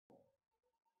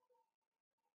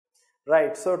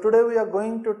Right, so today we are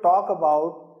going to talk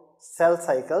about cell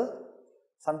cycle,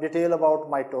 some detail about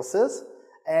mitosis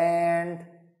and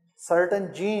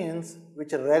certain genes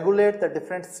which regulate the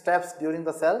different steps during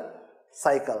the cell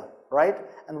cycle, right?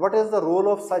 And what is the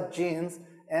role of such genes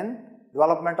in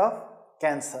development of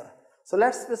cancer? So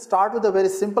let's start with a very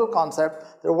simple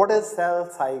concept that what is cell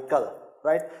cycle,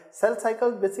 right? Cell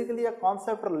cycle is basically a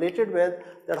concept related with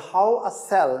that how a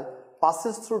cell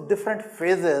passes through different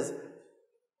phases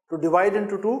to divide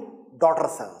into two daughter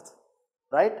cells,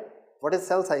 right? What is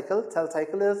cell cycle? Cell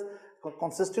cycle is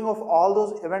consisting of all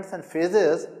those events and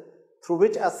phases through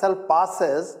which a cell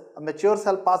passes, a mature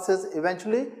cell passes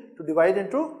eventually to divide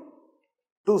into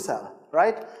two cells,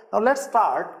 right? Now let's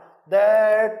start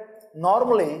that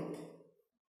normally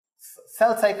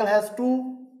cell cycle has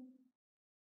two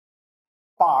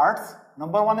parts.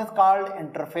 Number one is called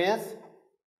interphase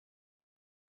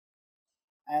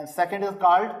and second is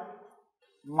called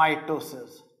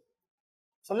mitosis.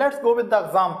 So let's go with the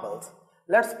examples.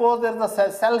 Let's suppose there is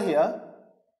a cell here,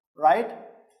 right?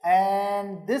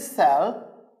 And this cell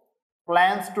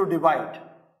plans to divide,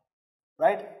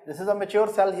 right? This is a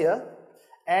mature cell here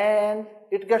and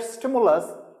it gets stimulus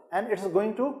and it is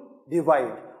going to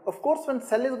divide. Of course, when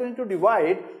cell is going to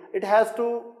divide, it has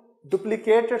to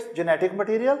duplicate its genetic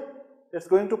material. It's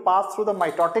going to pass through the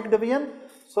mitotic division.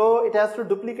 So it has to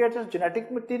duplicate its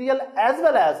genetic material as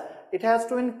well as it has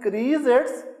to increase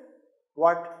its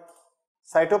what?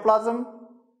 Cytoplasm,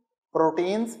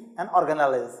 proteins and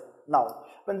organelles. Now,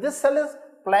 when this cell is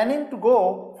planning to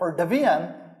go for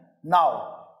division,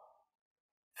 now,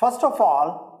 first of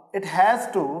all, it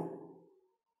has to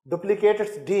duplicate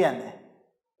its DNA.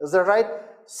 Is that right?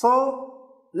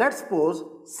 So, let's suppose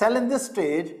cell in this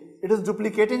stage, it is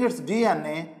duplicating its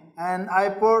DNA and I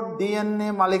put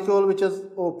DNA molecule which is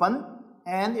open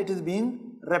and it is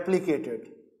being replicated.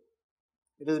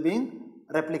 It is being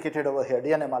replicated over here,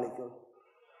 DNA molecule.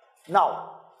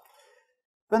 Now,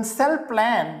 when cell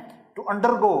plan to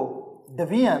undergo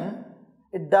division,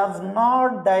 it does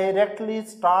not directly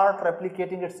start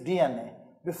replicating its DNA.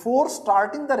 Before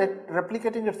starting the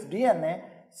replicating its DNA,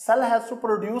 cell has to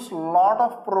produce lot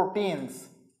of proteins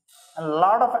and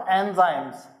lot of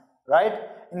enzymes, right?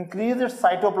 Increase its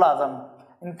cytoplasm,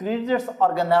 increase its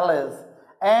organelles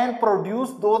and produce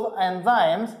those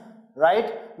enzymes,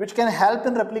 right, which can help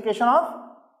in replication of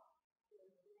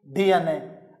DNA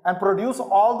and produce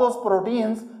all those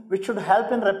proteins which should help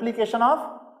in replication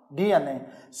of DNA.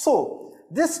 So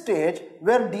this stage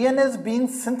where DNA is being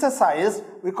synthesized,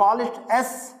 we call it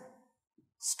S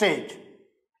stage.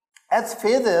 S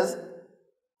phase is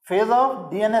phase of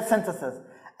DNA synthesis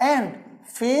and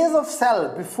phase of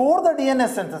cell before the DNA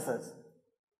synthesis,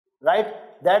 right?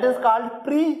 That is called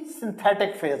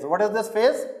pre-synthetic phase. What is this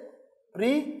phase?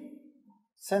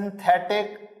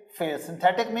 Pre-synthetic phase.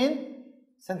 Synthetic means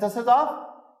synthesis of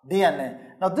DNA.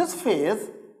 Now this phase,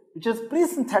 which is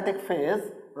pre-synthetic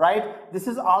phase, right? This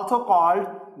is also called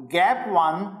gap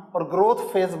 1 or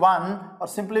growth phase 1 or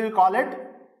simply we call it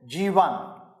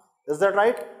G1. Is that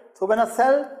right? So when a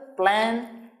cell plans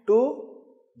to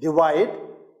divide,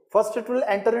 first it will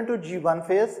enter into G1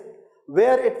 phase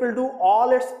where it will do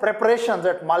all its preparations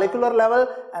at molecular level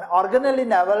and organelle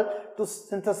level to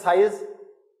synthesize,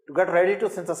 to get ready to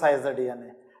synthesize the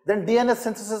DNA. Then DNA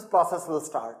synthesis process will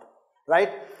start,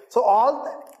 right? So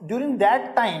during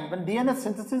that time when DNA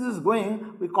synthesis is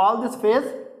going, we call this phase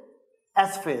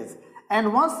S phase.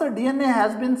 And once the DNA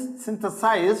has been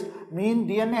synthesized, means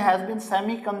DNA has been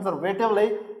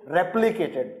semi-conservatively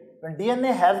replicated. When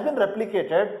DNA has been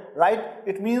replicated, right,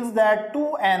 it means that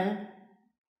 2N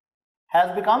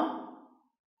has become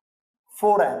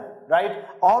 4N, right?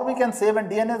 Or we can say when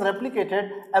DNA is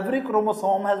replicated, every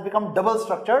chromosome has become double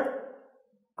structured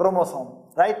chromosome,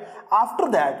 right? After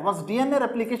that, once DNA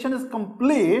replication is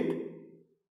complete,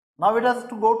 now it has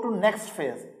to go to next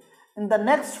phase. In the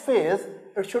next phase,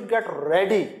 it should get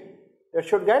ready. It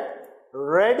should get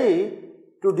ready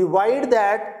to divide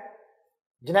that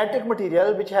genetic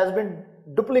material which has been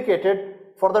duplicated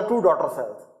for the two daughter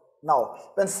cells. Now,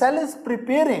 when cell is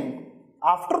preparing,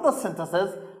 after the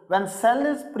synthesis, when cell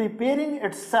is preparing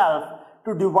itself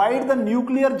to divide the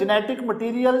nuclear genetic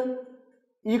material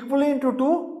equally into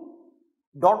two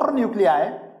daughter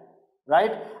nuclei,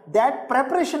 right, that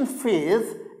preparation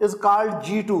phase is called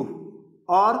G2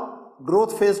 or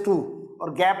growth phase 2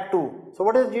 or gap 2. So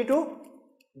what is G2?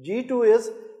 G2 is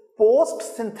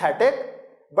post-synthetic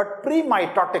but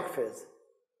pre-mitotic phase.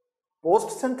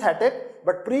 Post-synthetic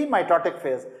but pre-mitotic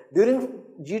phase. During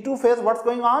G2 phase, what's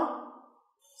going on?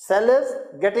 Cell is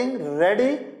getting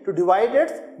ready to divide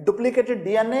its duplicated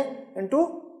DNA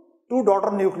into two daughter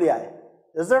nuclei.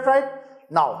 Is that right?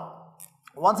 Now,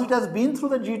 once it has been through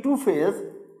the G2 phase,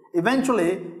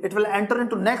 eventually it will enter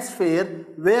into next phase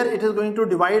where it is going to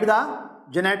divide the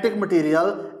genetic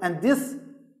material, and this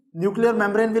nuclear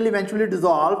membrane will eventually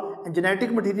dissolve and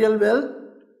genetic material will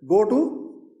go to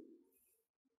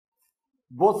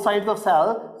both sides of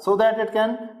cell so that it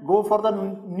can go for the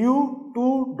new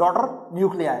two daughter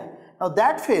nuclei. Now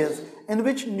that phase in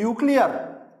which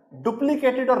nuclear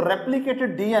duplicated or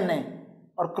replicated DNA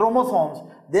or chromosomes,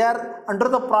 they are under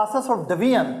the process of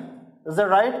division, is that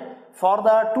right? For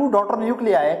the two daughter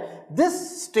nuclei,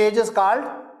 this stage is called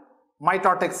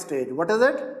mitotic stage. What is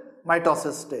it?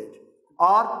 Mitosis stage,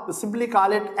 or we simply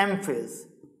call it M phase,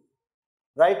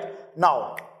 right?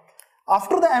 Now,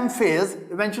 after the M phase,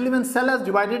 eventually when cell is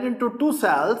divided into two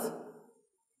cells,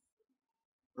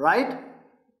 right?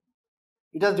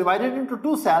 It is divided into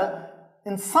two cells.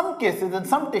 In some cases, in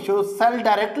some tissues, cell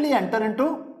directly enter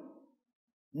into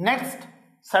next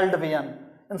cell division.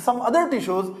 In some other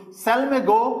tissues, cell may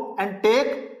go and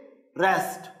take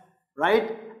rest,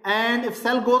 right? And if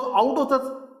cell goes out of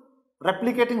the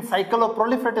replicating cycle or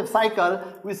proliferative cycle,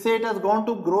 we say it has gone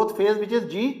to growth phase, which is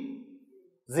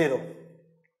G0.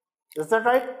 Is that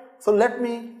right? So let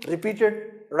me repeat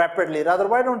it rapidly. Rather,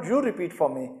 why don't you repeat for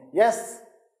me? Yes.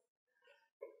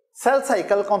 Cell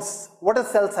cycle. What is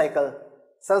cell cycle?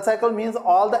 Cell cycle means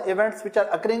all the events which are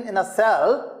occurring in a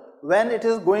cell when it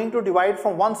is going to divide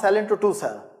from one cell into two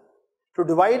cells. To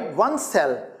divide one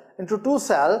cell into two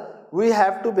cells, we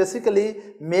have to basically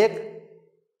make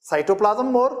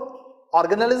cytoplasm more,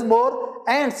 organelles more,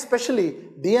 and especially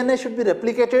DNA should be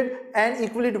replicated and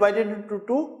equally divided into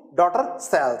two daughter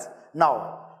cells.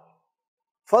 Now,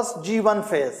 first G1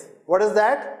 phase. What is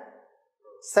that?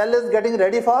 Cell is getting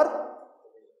ready for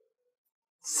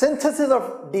synthesis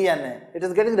of DNA. It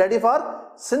is getting ready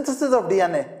for synthesis of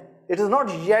DNA. It is not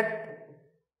yet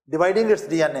dividing its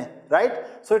DNA, right?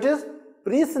 So it is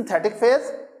pre-synthetic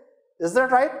phase. Is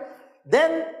that right?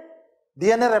 Then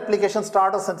DNA replication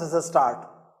start or synthesis start,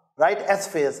 right? S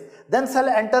phase. Then cell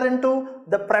enter into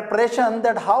the preparation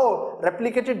that how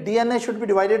replicated DNA should be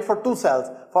divided for two cells.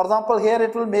 For example, here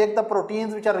it will make the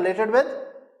proteins which are related with,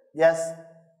 yes,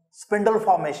 spindle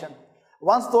formation.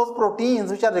 Once those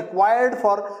proteins which are required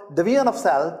for division of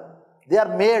cell, they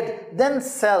are made, then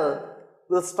cell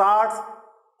will start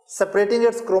separating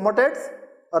its chromatids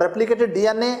or replicated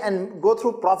DNA and go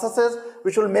through processes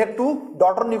which will make two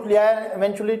daughter nuclei and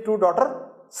eventually two daughter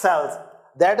cells.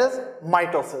 That is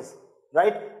mitosis,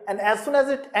 right? And as soon as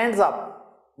it ends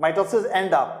up, mitosis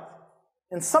end up,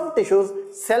 in some tissues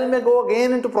cell may go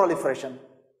again into proliferation,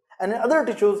 and in other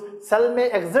tissues cell may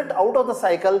exit out of the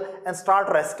cycle and start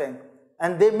resting,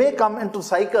 and they may come into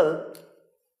cycle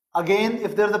again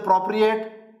if there is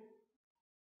appropriate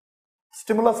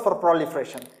stimulus for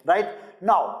proliferation, right?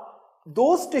 Now,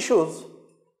 those tissues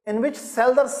in which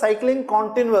cells are cycling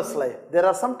continuously, there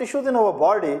are some tissues in our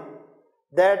body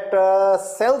that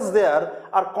cells there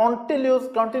are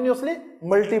continuously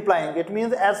multiplying. It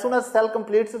means as soon as cell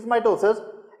completes its mitosis,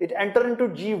 it enters into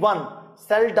G1.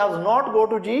 Cell does not go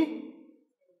to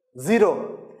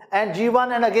G0 and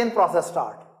G1 and again process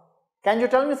start. Can you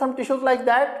tell me some tissues like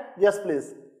that? Yes,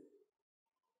 please.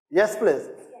 Yes, please.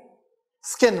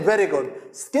 Skin, very good.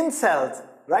 Skin cells,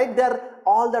 right? They are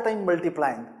all the time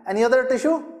multiplying. Any other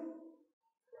tissue?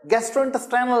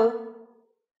 Gastrointestinal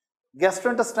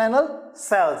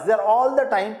cells, they are all the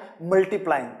time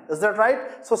multiplying. Is that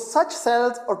right? So such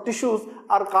cells or tissues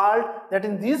are called, that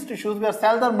in these tissues where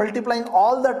cells are multiplying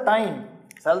all the time,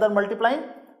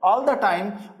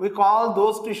 we call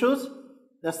those tissues,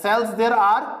 the cells there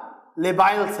are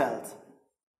labile cells.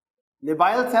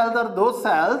 Labile cells are those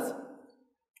cells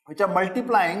which are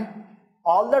multiplying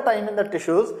all the time in the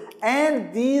tissues,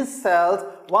 and these cells,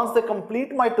 once they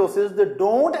complete mitosis, they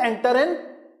don't enter in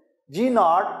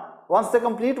G0. Once they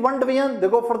complete one division, they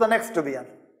go for the next division.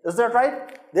 Is that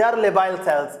right? They are labile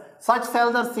cells. Such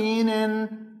cells are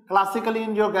seen classically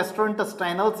in your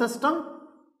gastrointestinal system.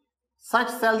 Such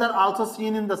cells are also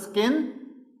seen in the skin.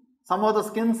 Some of the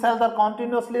skin cells are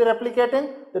continuously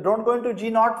replicating. They don't go into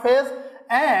G0 phase.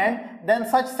 And then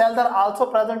such cells are also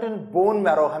present in bone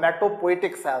marrow,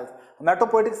 hematopoietic cells.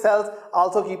 Hematopoietic cells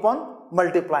also keep on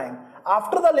multiplying.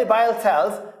 After the labile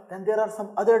cells, then there are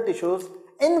some other tissues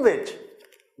in which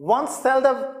once cells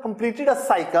have completed a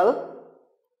cycle,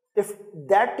 if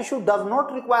that tissue does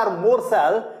not require more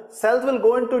cells will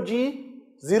go into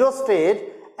G0 stage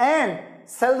and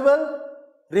cells will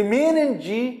remain in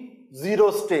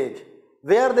G0 stage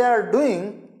where they are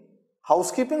doing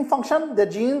housekeeping function. The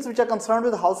genes which are concerned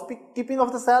with housekeeping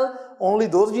of the cell, only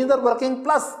those genes are working,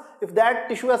 plus if that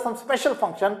tissue has some special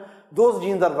function, those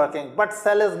genes are working, but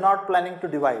cell is not planning to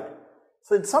divide.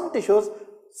 So in some tissues,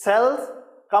 cells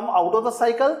come out of the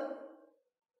cycle,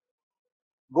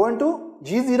 go into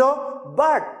G0,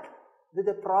 but with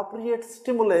appropriate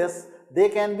stimulus, they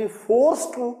can be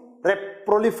forced to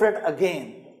proliferate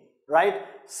again, right?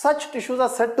 Such tissues are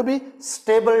said to be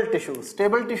stable tissues.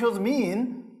 Stable tissues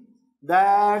mean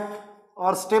that,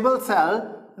 or stable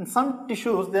cell, in some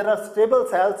tissues there are stable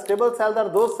cells. Stable cells are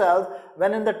those cells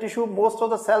when in the tissue most of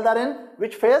the cells are in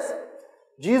which phase?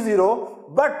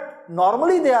 G0, but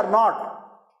normally they are not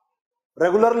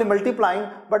regularly multiplying,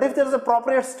 but if there is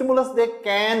appropriate stimulus, they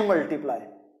can multiply.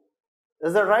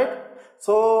 Is that right?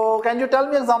 So can you tell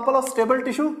me example of stable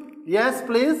tissue? Yes,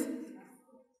 please.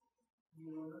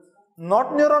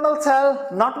 Not neuronal cell,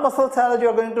 not muscle cell, you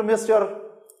are going to miss your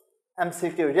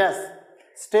MCQ. Yes,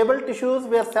 stable tissues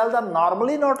where cells are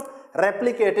normally not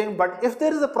replicating, but if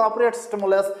there is appropriate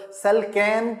stimulus, cell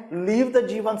can leave the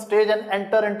G1 stage and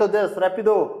enter into this.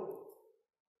 Rapido.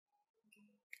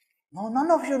 No,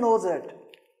 none of you knows it.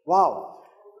 Wow.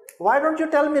 Why don't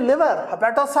you tell me liver,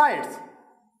 hepatocytes?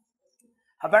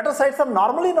 Hepatocytes are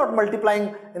normally not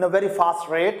multiplying in a very fast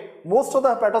rate. Most of the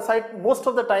hepatocytes, most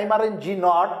of the time are in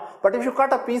G0. But if you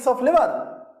cut a piece of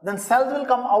liver, then cells will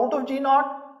come out of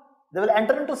G0. They will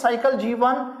enter into cycle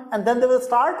G1 and then they will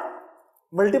start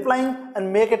multiplying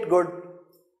and make it good.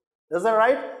 Is that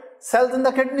right? Cells in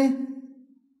the kidney,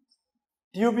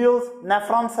 tubules,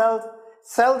 nephron cells,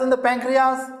 cells in the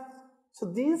pancreas. So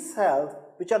these cells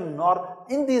which are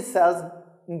in these cells,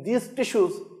 in these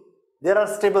tissues, there are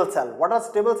stable cells. What are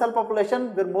stable cell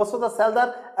population? Where most of the cells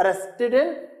are arrested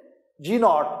in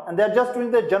G0 and they are just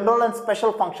doing the general and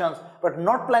special functions but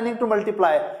not planning to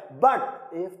multiply. But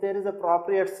if there is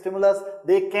appropriate stimulus,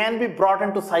 they can be brought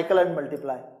into cycle and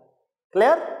multiply.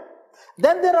 Clear?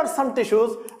 Then there are some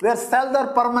tissues where cells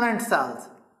are permanent cells.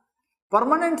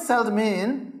 Permanent cells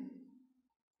mean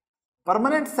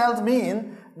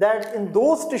that in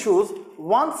those tissues,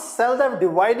 once cells have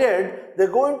divided, they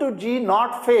go into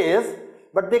G0 phase,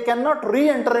 but they cannot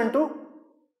re-enter into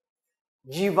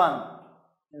G1.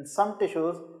 In some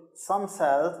tissues, some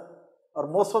cells or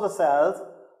most of the cells,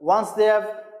 once they have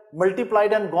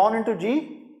multiplied and gone into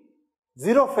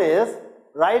G0 phase,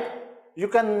 right, you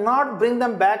cannot bring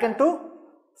them back into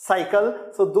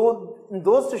cycle. So in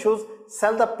those tissues,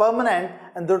 cells are permanent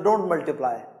and they don't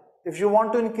multiply. If you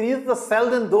want to increase the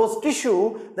cells in those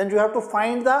tissues, then you have to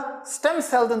find the stem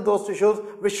cells in those tissues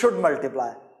which should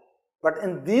multiply. But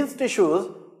in these tissues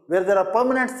where there are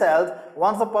permanent cells,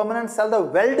 once the permanent cells are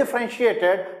well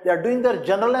differentiated, they are doing their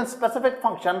general and specific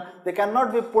function, they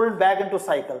cannot be pulled back into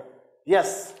cycle.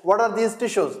 Yes, what are these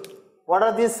tissues? What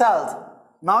are these cells?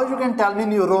 Now you can tell me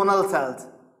neuronal cells,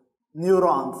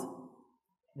 neurons,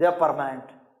 they are permanent.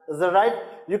 Is that right?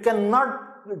 You cannot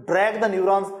drag the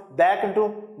neurons back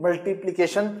into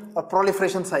multiplication or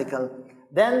proliferation cycle.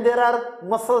 Then there are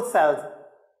muscle cells.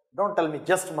 Don't tell me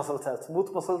just muscle cells.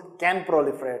 Smooth muscle can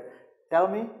proliferate. Tell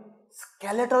me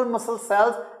skeletal muscle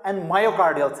cells and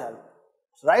myocardial cells.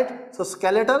 Right? So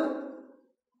skeletal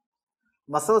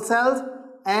muscle cells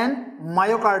and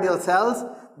myocardial cells,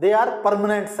 they are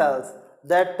permanent cells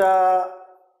that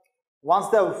once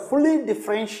they are fully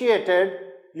differentiated,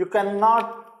 you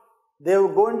cannot, they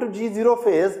will go into G0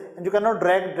 phase and you cannot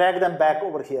drag them back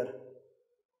over here.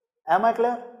 Am I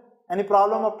clear? Any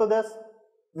problem up to this?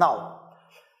 Now,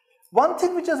 one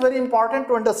thing which is very important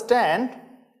to understand,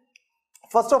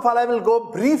 first of all, I will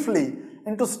go briefly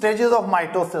into stages of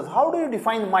mitosis. How do you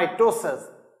define mitosis?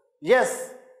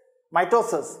 Yes,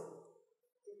 mitosis.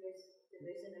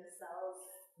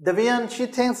 Division, she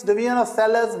thinks division of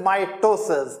cell is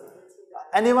mitosis.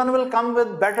 Anyone will come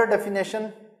with better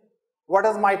definition? What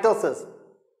is mitosis?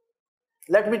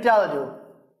 Let me tell you.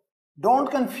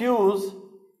 Don't confuse.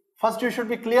 First you should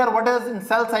be clear what is in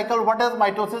cell cycle, what is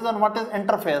mitosis and what is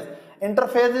interphase.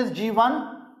 Interphase is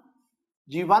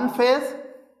G1 phase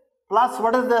plus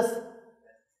what is this?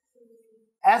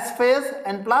 S phase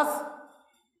and plus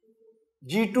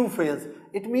G2 phase.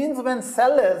 It means when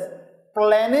cell is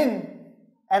planning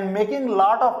and making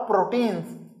lot of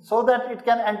proteins so that it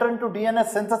can enter into DNA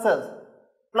synthesis,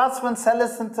 plus when cell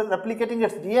is replicating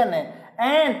its DNA,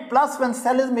 and plus when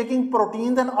cell is making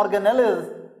proteins and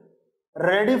organelles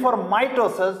ready for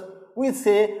mitosis, we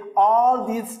say all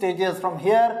these stages from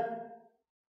here,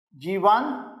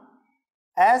 G1,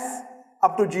 S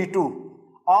up to G2,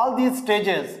 all these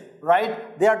stages,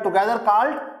 right, they are together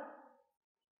called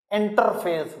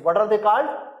interphase. What are they called?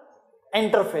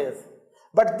 Interphase.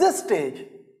 But this stage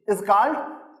is called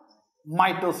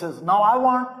mitosis. Now I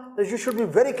want that you should be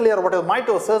very clear what is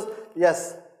mitosis.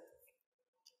 Yes.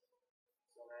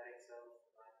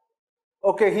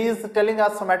 Okay, he is telling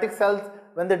us somatic cells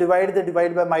when they divide by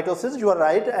mitosis, you are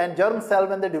right, and germ cell,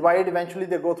 when they divide, eventually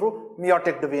they go through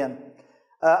meiotic division.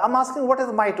 I'm asking, what is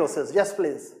mitosis? Yes,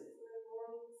 please.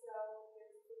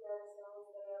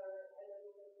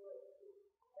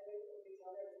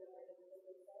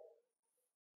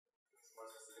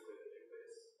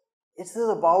 It is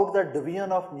about the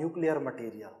division of nuclear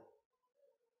material.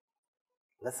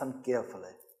 Listen carefully.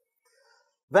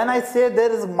 When I say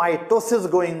there is mitosis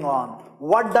going on,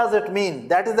 what does it mean?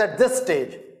 That is at this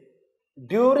stage.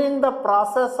 During the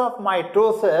process of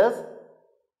mitosis,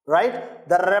 right,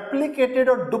 the replicated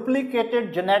or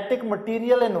duplicated genetic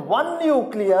material in one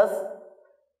nucleus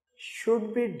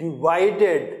should be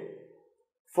divided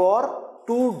for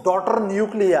two daughter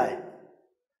nuclei.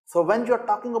 So when you are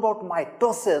talking about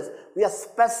mitosis, we are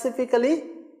specifically,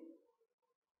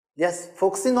 yes,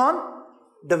 focusing on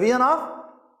division of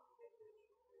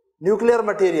nuclear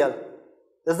material.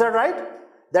 Is that right?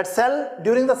 That cell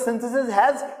during the synthesis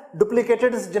has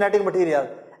duplicated its genetic material,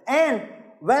 and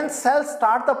when cells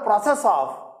start the process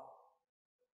of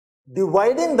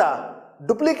dividing the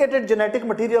duplicated genetic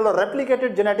material or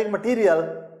replicated genetic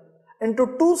material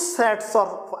into two sets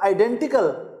of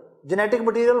identical genetic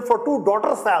material for two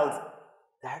daughter cells,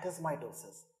 that is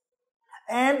mitosis.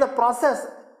 And the process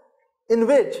in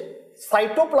which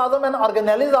cytoplasm and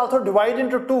organelles also divide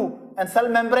into two and cell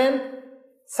membrane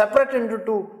separate into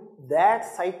two, that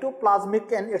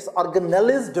cytoplasmic and its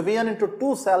organelles division into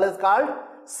two cells is called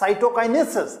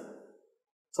cytokinesis.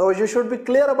 So you should be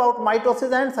clear about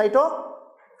mitosis and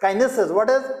cytokinesis.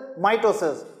 What is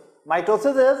mitosis?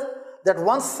 Mitosis is that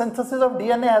once synthesis of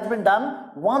DNA has been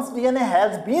done, once DNA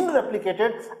has been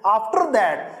replicated, after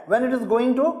that, when it is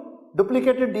going to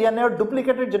duplicated DNA or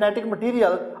duplicated genetic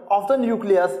material of the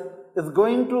nucleus is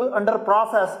going to under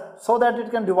process so that it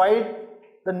can divide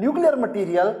the nuclear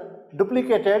material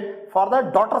duplicated for the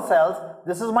daughter cells.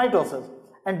 This is mitosis.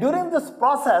 And during this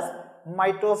process,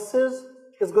 mitosis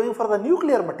is going for the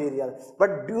nuclear material,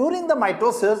 but during the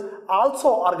mitosis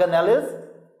also organelles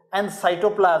and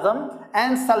cytoplasm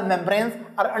and cell membranes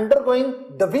are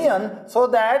undergoing division, so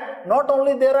that not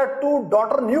only there are two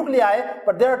daughter nuclei,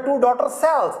 but there are two daughter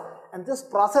cells. And this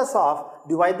process of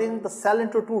dividing the cell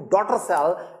into two daughter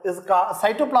cells is called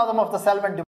cytoplasm of the cell.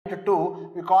 When divided into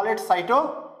two, we call it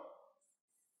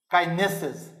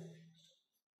cytokinesis.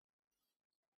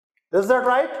 Is that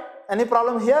right? Any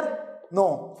problem here?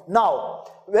 No. Now,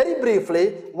 very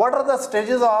briefly, what are the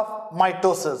stages of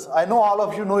mitosis? I know all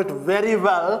of you know it very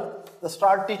well. They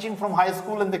start teaching from high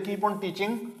school and they keep on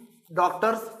teaching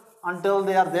doctors until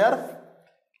they are there.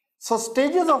 So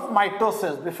stages of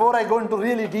mitosis, before I go into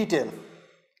really detail,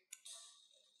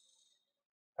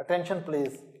 attention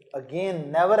please,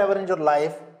 again, never ever in your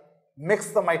life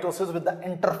mix the mitosis with the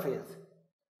interphase.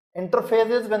 Interphase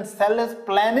is when cell is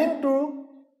planning to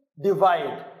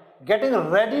divide, getting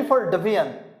ready for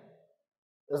division.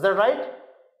 Is that right?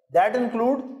 That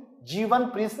include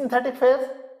G1 pre-synthetic phase,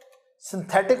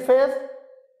 synthetic phase,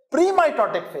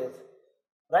 pre-mitotic phase,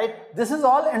 right? This is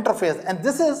all interphase, and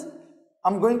this is,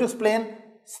 I'm going to explain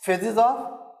phases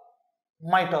of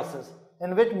mitosis,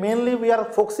 in which mainly we are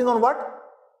focusing on what?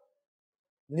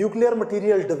 Nuclear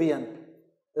material division.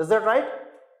 Is that right?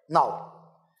 Now,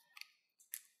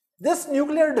 this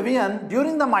nuclear division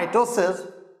during the mitosis,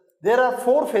 there are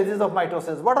four phases of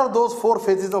mitosis. What are those four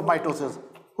phases of mitosis?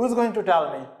 Who is going to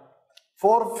tell me?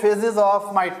 Four phases of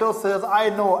mitosis. I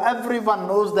know, everyone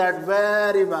knows that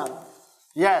very well.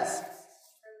 Yes.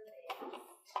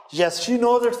 Yes, she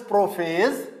knows it's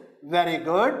prophase. Very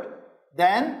good.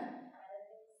 Then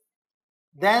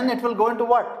it will go into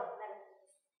what?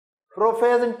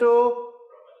 Prophase into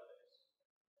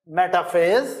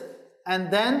metaphase, and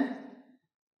then,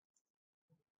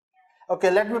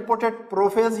 okay, let me put it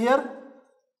prophase here.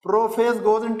 Prophase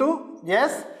goes into,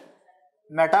 yes,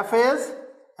 metaphase,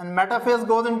 and metaphase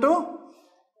goes into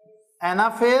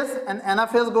anaphase, and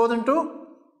anaphase goes into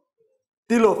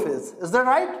telophase. Is that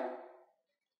right?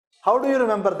 How do you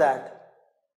remember that?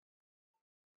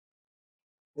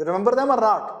 You remember them or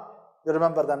not? You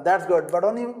remember them. That's good. But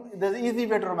only there's an easy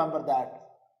way to remember that.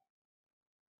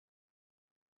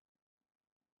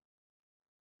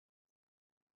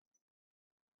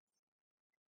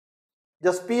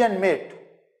 Just P and mate.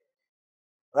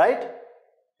 Right?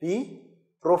 P,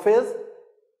 prophase,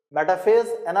 metaphase,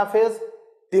 anaphase,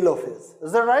 telophase.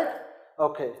 Is that right?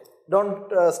 Okay.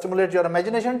 Don't stimulate your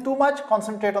imagination too much.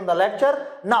 Concentrate on the lecture.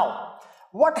 Now,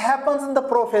 what happens in the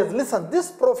prophase? Listen,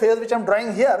 this prophase which I am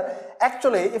drawing here,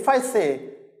 actually if I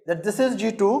say that this is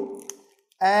G2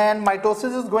 and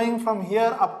mitosis is going from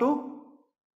here up to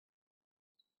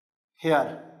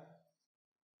here.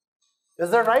 Is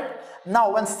that right?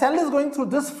 Now, when cell is going through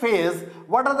this phase,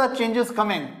 what are the changes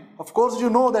coming? Of course, you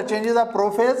know the changes are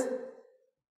prophase,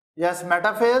 yes,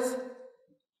 metaphase,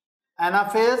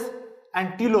 anaphase,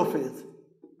 and telophase.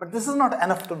 But this is not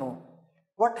enough to know.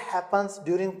 What happens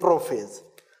during prophase?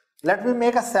 Let me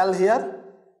make a cell here,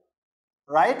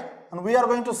 right? And we are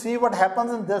going to see what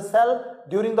happens in this cell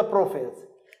during the prophase.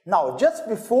 Now, just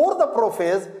before the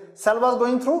prophase, cell was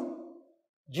going through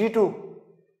G2.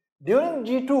 During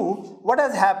G2, what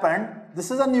has happened? This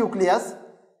is a nucleus,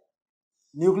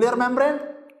 nuclear membrane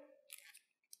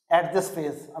at this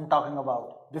phase I'm talking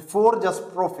about, before just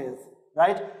prophase,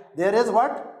 right? There is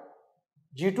what?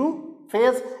 G2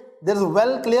 phase. There is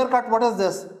well clear cut. What is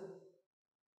this?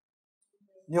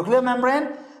 Nuclear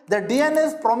membrane. The DNA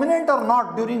is prominent or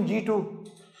not during G2?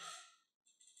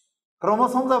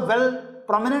 Chromosomes are well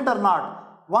prominent or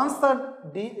not? Once the,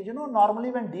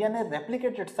 normally when DNA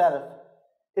replicates itself,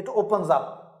 it opens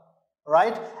up,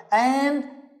 right? And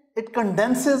it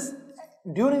condenses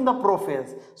during the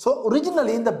prophase. So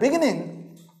originally in the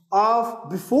beginning of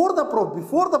before the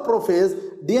prophase,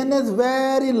 DNA is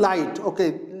very light.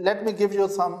 Okay, let me give you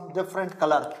some different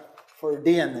color for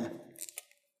DNA.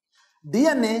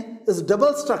 DNA is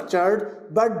double structured,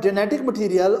 but genetic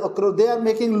material, they are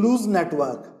making loose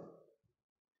network.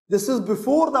 This is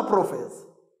before the prophase.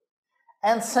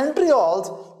 And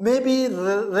centrioles may be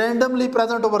randomly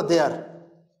present over there.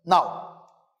 Now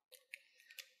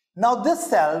this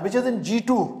cell which is in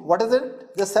G2, what is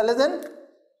it? This cell is in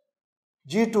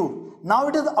G2. Now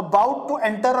it is about to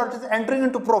enter, or it is entering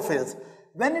into prophase.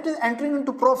 When it is entering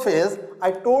into prophase,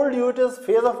 I told you it is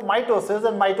phase of mitosis,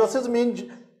 and mitosis means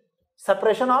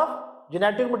separation of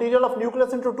genetic material of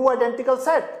nucleus into two identical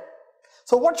sets.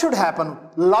 So what should happen?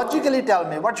 Logically tell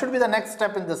me, what should be the next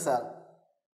step in this cell?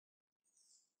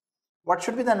 What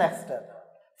should be the next step?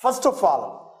 First of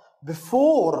all,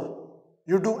 before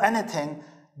you do anything,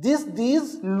 these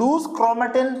loose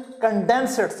chromatin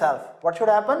condense itself. What should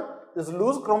happen? This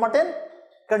loose chromatin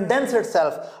condense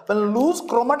itself. When loose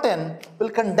chromatin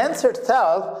will condense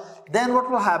itself, then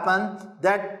what will happen?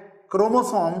 That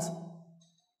chromosomes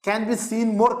can be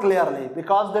seen more clearly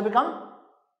because they become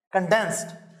condensed.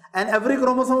 And every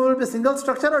chromosome will be single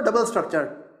structure or double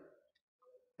structured?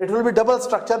 It will be double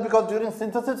structure because during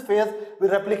synthesis phase we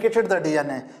replicated the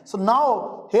DNA. So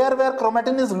now here where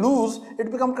chromatin is loose,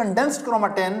 it becomes condensed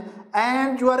chromatin,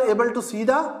 and you are able to see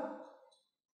the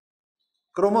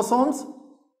chromosomes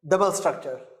double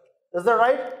structure. Is that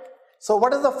right? So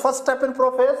what is the first step in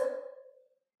prophase?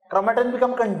 Chromatin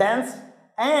become condensed,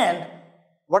 and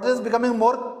what is becoming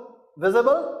more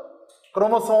visible?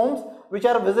 Chromosomes, which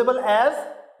are visible as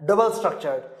double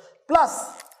structured.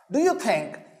 Plus, do you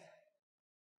think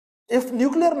if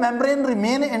nuclear membrane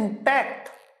remain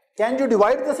intact, can you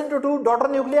divide this into two daughter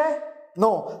nuclei?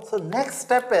 No. So next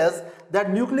step is that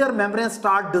nuclear membrane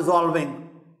start dissolving.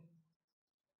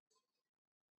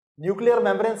 Nuclear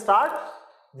membrane start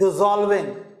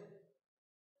dissolving.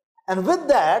 And with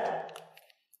that,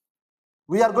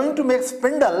 we are going to make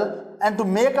spindle, and to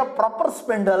make a proper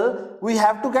spindle, we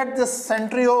have to get this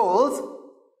centrioles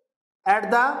at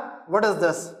the, what is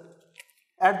this?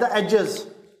 At the edges.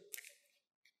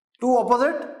 Two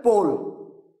opposite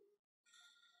pole.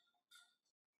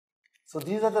 So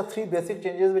these are the three basic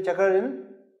changes which occur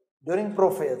during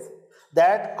prophase.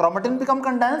 That chromatin become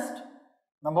condensed,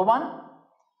 number one.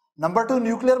 Number two,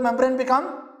 nuclear membrane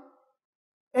become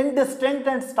indistinct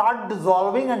and start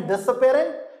dissolving and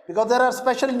disappearing, because there are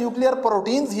special nuclear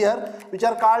proteins here which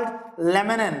are called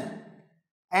laminin,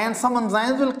 and some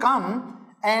enzymes will come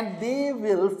and they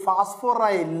will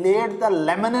phosphorylate the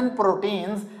laminin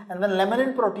proteins, and when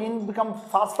laminin protein becomes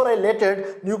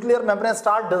phosphorylated, nuclear membrane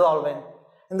start dissolving.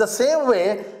 In the same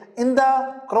way, in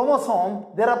the chromosome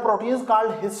there are proteins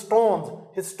called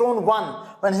histones, histone 1.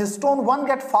 When histone 1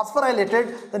 gets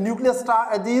phosphorylated, the nucleus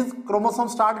these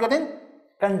chromosomes start getting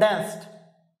condensed.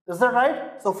 Is that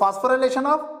right? So phosphorylation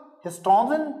of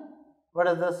histones in, what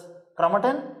is this?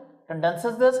 Chromatin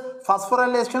condenses this.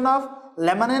 Phosphorylation of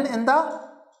laminin in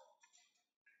the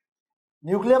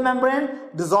nuclear membrane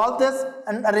dissolve this,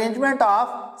 and arrangement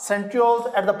of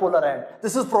centrioles at the polar end.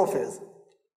 This is prophase.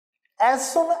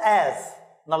 As soon as,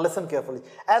 now listen carefully,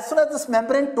 as soon as this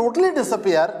membrane totally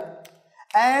disappear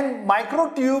and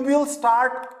microtubules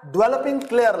start developing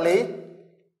clearly,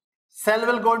 cell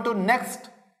will go into next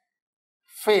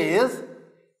phase.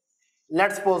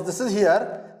 Let's suppose this is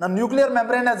here. Now nuclear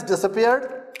membrane has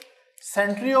disappeared.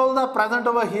 Centrioles are present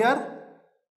over here.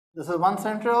 This is one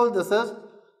centriole, this is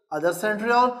other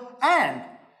centriole, and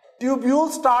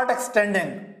tubules start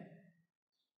extending.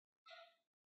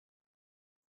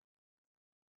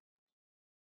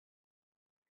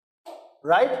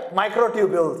 right?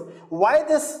 Microtubules. Why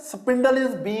this spindle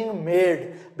is being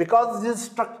made? Because these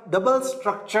double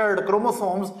structured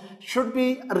chromosomes should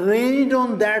be arranged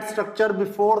on that structure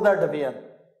before the division.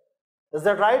 Is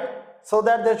that right? So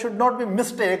that there should not be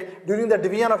mistake during the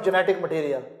division of genetic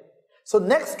material. So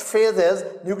next phase is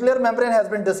nuclear membrane has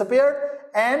been disappeared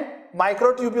and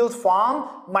microtubules form,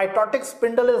 mitotic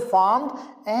spindle is formed,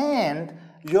 and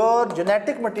your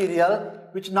genetic material,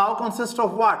 which now consists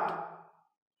of what?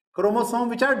 Chromosome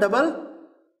which are double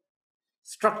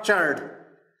structured.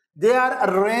 They are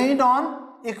arranged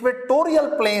on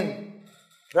equatorial plane,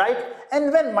 right?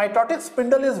 And when mitotic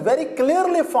spindle is very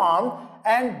clearly formed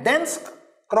and dense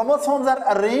chromosomes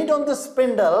are arranged on the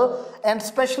spindle, and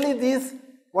especially these,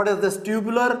 what is this,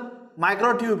 tubular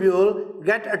microtubule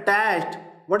get attached.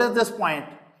 What is this point?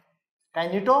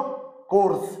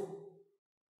 Kinetocores.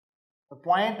 The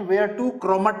point where two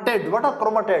chromatid, what are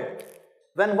chromatid?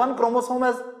 When one chromosome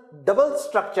has double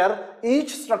structure,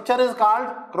 each structure is called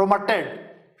chromatid.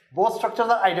 Both structures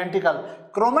are identical.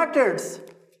 Chromatids,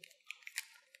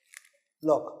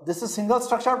 look, this is single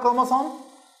structured chromosome,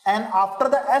 and after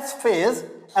the S phase,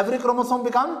 every chromosome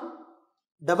becomes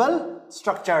double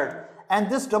structured. And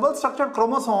this double structured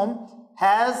chromosome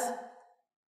has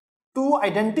two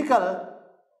identical,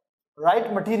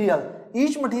 right, material.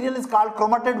 Each material is called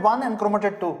chromatid 1 and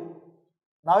chromatid 2.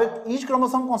 Now each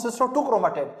chromosome consists of two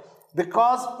chromatid,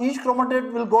 because each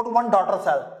chromatid will go to one daughter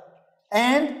cell.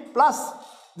 And plus,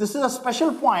 this is a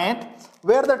special point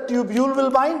where the tubule will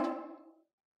bind.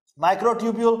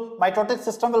 Microtubule, mitotic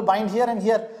system will bind here and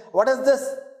here. What is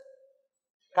this?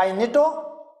 Kinetocore.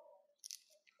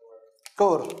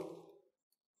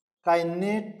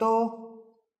 Kineto,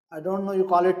 I don't know, you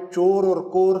call it chore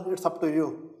or core, it's up to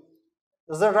you.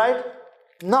 Is that right?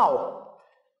 Now,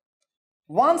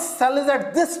 once cell is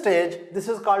at this stage, this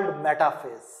is called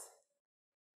metaphase.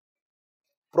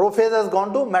 Prophase has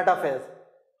gone to metaphase.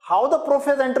 How the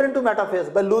prophase enter into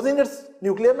metaphase? By losing its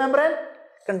nuclear membrane,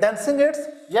 condensing its,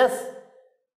 yes,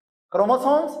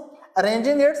 chromosomes,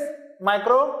 arranging its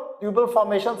microtubule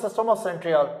formation system of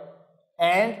centriole.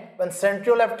 And when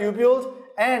centriole have tubules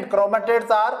and chromatids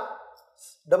are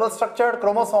double structured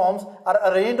chromosomes are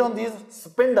arranged on these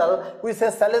spindle, we say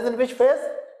cell is in which phase?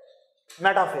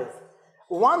 Metaphase.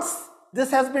 Once this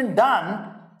has been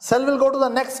done, cell will go to the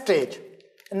next stage.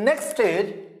 In next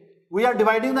stage, we are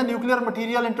dividing the nuclear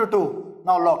material into two.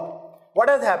 Now look, what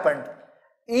has happened?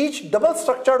 Each double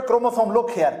structured chromosome,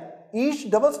 look here, each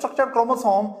double structured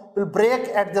chromosome will break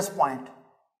at this point,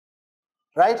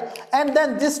 right? And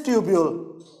then this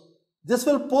tubule, this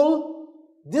will pull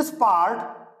this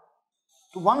part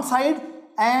to one side,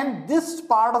 and this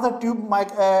part of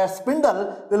the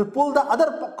spindle will pull the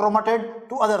other chromatid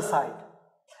to other side.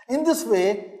 In this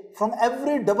way, from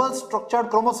every double structured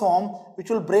chromosome, which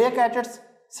will break at its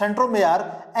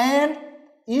centromere, and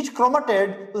each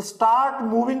chromatid will start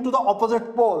moving to the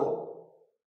opposite pole.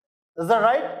 Is that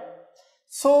right?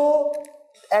 So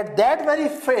at that very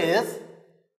phase,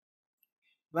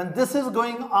 when this is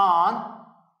going on,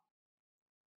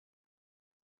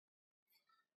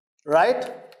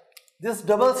 right, this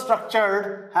double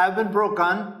structured have been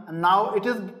broken, and now it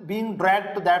is being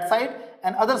dragged to that side,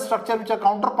 and other structure which are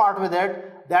counterpart with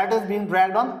it, that is being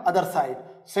dragged on other side.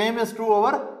 Same is true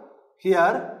over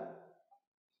here.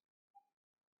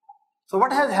 So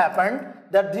what has happened,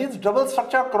 that these double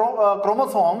structured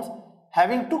chromosomes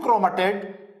having two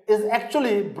chromatid is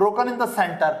actually broken in the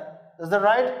center. Is that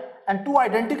right? And two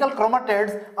identical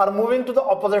chromatids are moving to the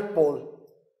opposite pole.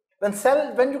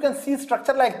 When you can see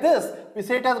structure like this, we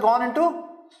say it has gone into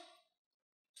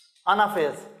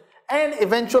anaphase. And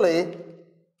eventually,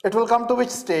 it will come to which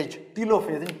stage?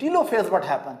 Telophase. In telophase, what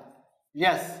happened?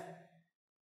 Yes.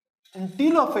 In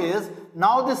telophase,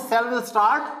 now this cell will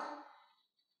start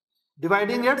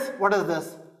dividing its, what is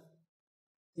this?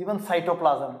 Even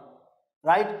cytoplasm,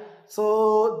 right?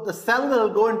 So the cell will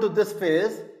go into this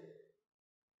phase.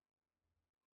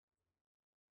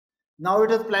 Now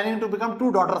it is planning to become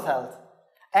two daughter cells.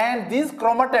 And these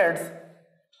chromatids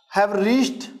have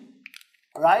reached,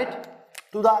 right,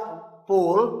 to the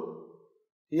pole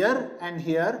here and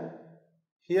here,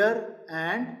 here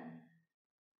and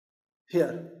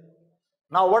here.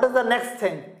 Now what is the next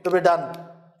thing to be done?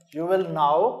 You will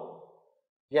now,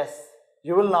 yes,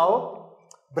 you will now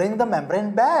bring the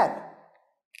membrane back,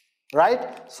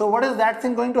 right? So what is that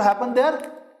thing going to happen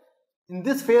there? In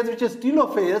this phase, which is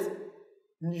telophase,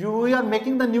 you are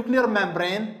making the nuclear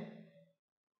membrane,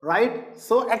 right?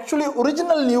 So actually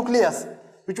original nucleus,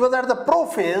 which was at the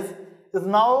prophase, is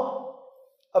now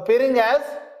appearing as,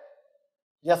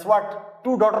 yes, what?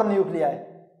 Two daughter nuclei,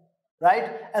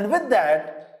 right? And with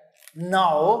that,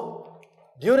 now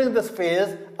during this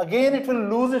phase, again it will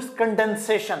lose its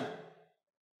condensation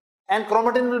and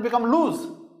chromatin will become loose.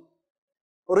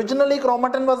 Originally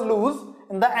chromatin was loose,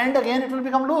 in the end again it will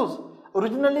become loose.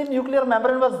 Originally nuclear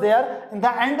membrane was there, in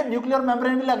the end nuclear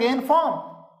membrane will again form,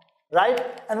 right?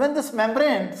 And when this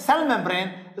membrane, cell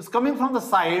membrane, is coming from the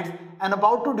sides and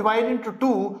about to divide into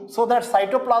two, so that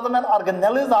cytoplasm and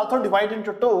organelle is also divided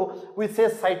into two, we say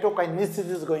cytokinesis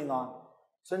is going on.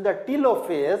 So in the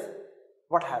telophase,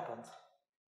 what happens?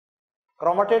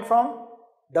 Chromatid from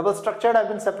double structured have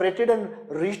been separated and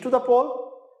reached to the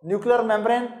pole, nuclear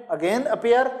membrane again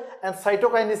appear, and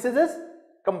cytokinesis is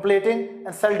completing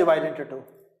and cell divide into two.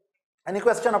 Any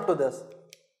question up to this?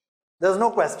 There's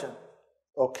no question.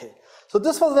 Okay. So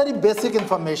this was very basic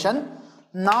information.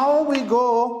 Now we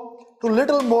go to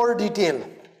little more detail.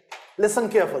 Listen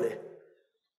carefully.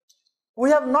 We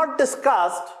have not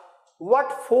discussed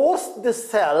what forced this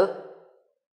cell,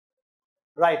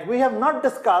 right? We have not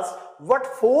discussed what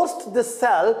forced this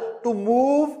cell to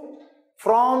move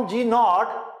from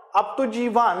G0 up to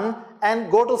G1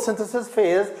 and go to synthesis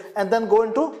phase and then go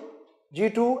into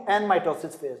G2 and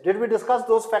mitosis phase. Did we discuss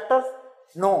those factors?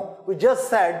 No. We just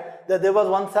said that there was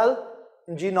one cell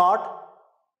in G0.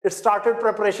 It started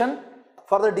preparation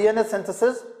for the DNA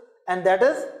synthesis, and that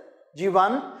is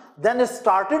G1. Then it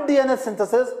started DNA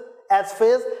synthesis as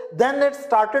phase. Then it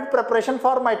started preparation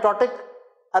for mitotic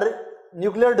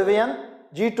nuclear division,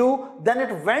 G2. Then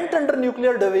it went under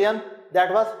nuclear division,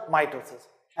 that was mitosis.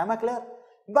 Am I clear?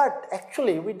 But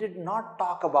actually we did not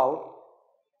talk about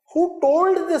who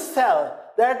told this cell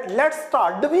that let's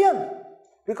start division,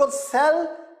 because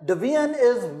cell division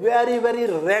is very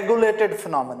regulated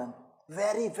phenomenon,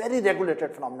 very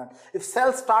regulated phenomenon. If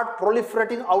cells start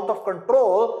proliferating out of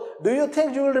control, do you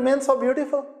think you will remain so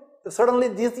beautiful? If suddenly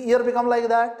this ear become like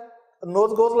that, the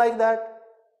nose goes like that,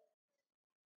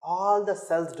 all the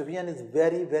cells division is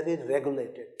very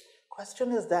regulated.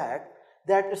 Question is that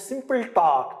a simple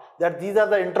talk that these are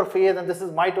the interphase and this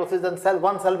is mitosis and cell,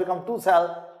 one cell become two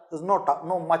cell, there's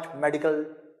no much medical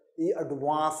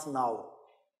advance now.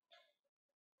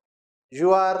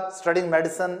 You are studying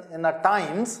medicine in a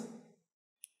times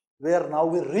where now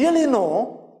we really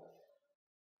know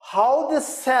how this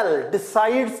cell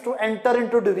decides to enter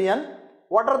into division,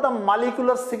 what are the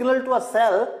molecular signal to a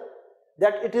cell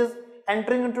that it is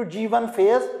entering into G1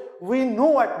 phase. We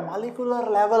know at molecular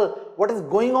level what is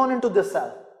going on into this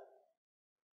cell.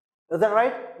 Is that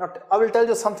right? Now, I will tell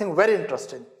you something very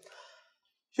interesting.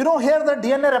 You know, here the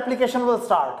DNA replication will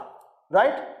start,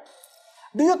 right?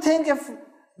 Do you think if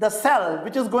the cell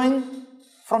which is going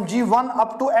from G1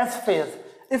 up to S phase,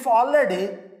 if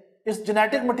already its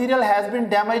genetic material has been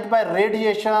damaged by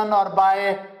radiation or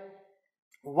by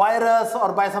virus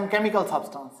or by some chemical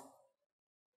substance,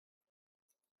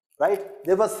 right?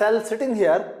 There was cell sitting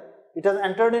here, it has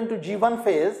entered into G1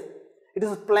 phase, it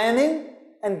is planning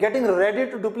and getting ready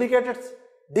to duplicate its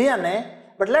DNA,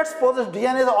 but let's suppose its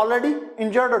DNA is already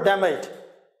injured or damaged.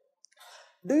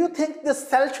 Do you think this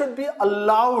cell should be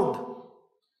allowed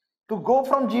to go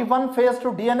from G1 phase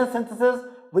to DNA synthesis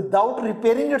without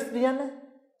repairing its DNA?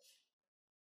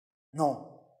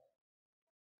 No.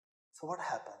 So what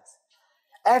happens?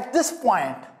 At this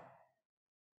point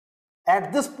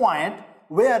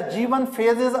where G1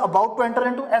 phase is about to enter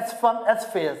into S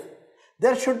phase,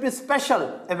 there should be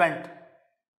special event.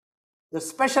 There's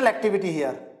special activity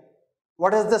here.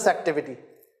 What is this activity?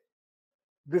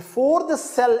 Before the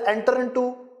cell enter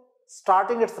into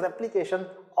starting its replication,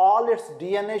 all its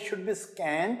DNA should be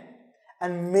scanned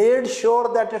and made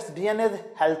sure that its DNA is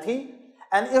healthy,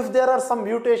 and if there are some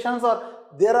mutations or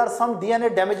there are some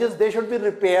DNA damages, they should be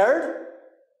repaired.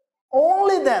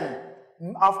 Only then,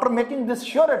 after making this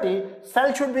surety,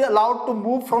 cell should be allowed to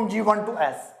move from G1 to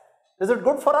S. Is it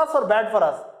good for us or bad for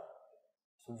us?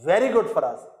 It's very good for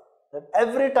us. That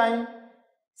every time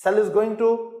cell is going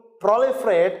to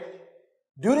proliferate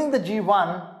during the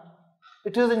G1,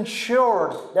 it is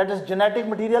ensured that its genetic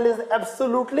material is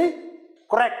absolutely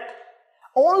correct.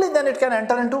 Only then it can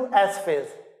enter into S phase.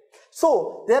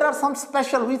 So there are some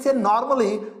special, we say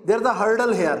normally there is a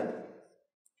hurdle here.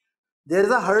 There is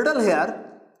a hurdle here.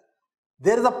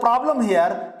 There is a problem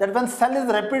here that when cell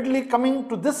is rapidly coming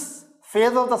to this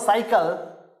phase of the cycle,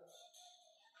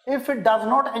 if it does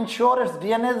not ensure its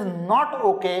DNA is not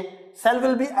okay, cell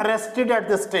will be arrested at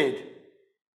this stage.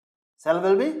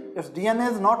 If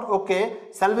DNA is not okay,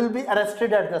 cell will be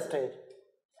arrested at this stage.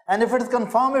 And if it is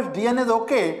confirmed if DNA is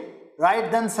okay,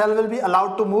 right, then cell will be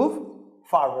allowed to move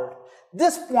forward.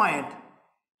 This point,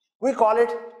 we call it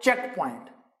checkpoint.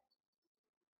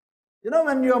 You know,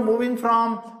 when you are moving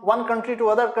from one country to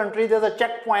other country, there's a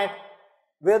checkpoint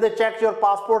where they check your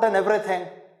passport and everything.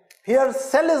 Here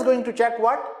cell is going to check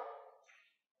what?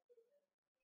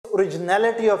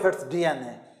 Originality of its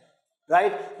DNA,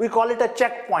 right? We call it a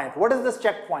checkpoint. What is this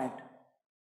checkpoint?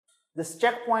 This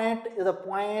checkpoint is a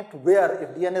point where if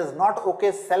DNA is not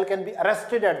okay, cell can be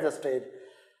arrested at this stage,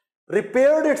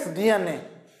 repaired its DNA.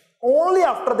 Only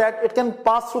after that it can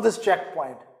pass through this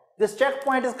checkpoint. This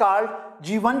checkpoint is called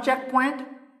G1 checkpoint,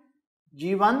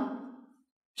 G1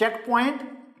 checkpoint,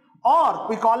 or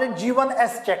we call it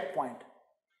G1S checkpoint.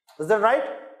 Is that right?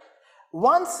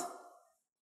 Once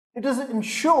it is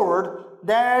ensured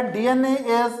that DNA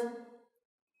is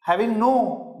having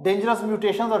no dangerous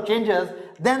mutations or changes,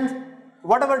 then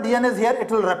whatever DNA is here, it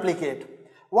will replicate.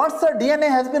 Once the DNA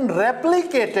has been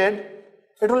replicated,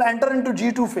 it will enter into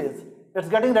G2 phase. It's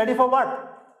getting ready for what?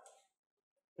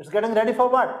 It's getting ready for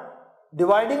what?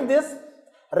 Dividing this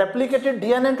replicated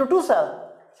DNA into two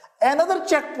cells. Another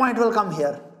checkpoint will come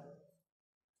here.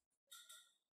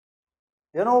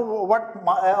 You know what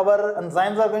our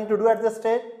enzymes are going to do at this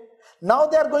stage? Now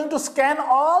they are going to scan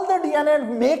all the DNA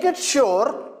and make it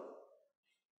sure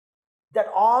that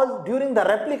during the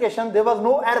replication there was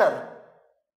no error.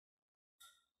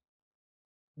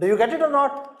 Do you get it or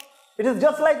not? It is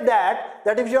just like that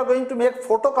if you are going to make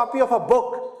photocopy of a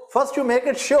book, first you make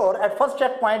it sure, at first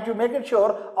checkpoint you make it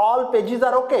sure all pages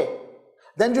are okay.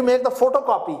 Then you make the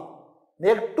photocopy,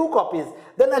 make 2 copies.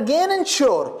 Then again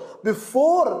ensure,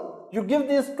 before you give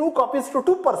these 2 copies to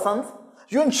 2 persons,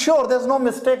 you ensure there is no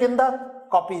mistake in the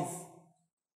copies.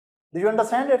 Do you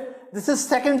understand it? This is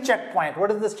second checkpoint.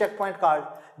 What is this checkpoint called?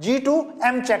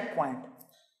 G2M checkpoint.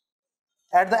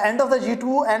 At the end of the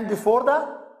G2 and before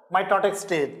the mitotic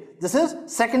stage. This is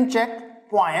second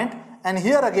checkpoint, and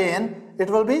here again it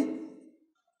will be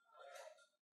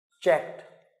checked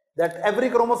that every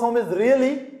chromosome is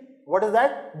really, what is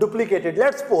that? Duplicated.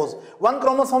 Let's suppose one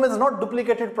chromosome is not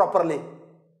duplicated properly.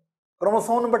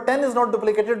 Chromosome number 10 is not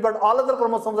duplicated, but all other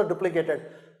chromosomes are duplicated.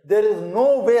 There is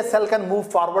no way cell can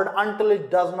move forward until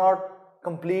it does not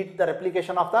complete the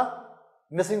replication of the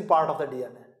missing part of the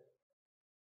DNA.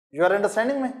 You are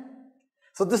understanding me?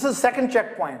 So this is second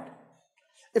checkpoint.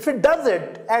 If it does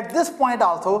it at this point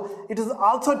also, it is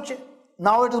also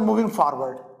now it is moving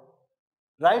forward,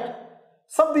 right?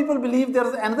 Some people believe there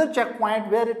is another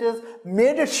checkpoint where it is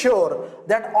made it sure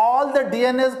that all the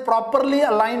DNA is properly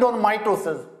aligned on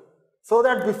mitosis, so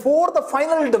that before the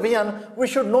final division we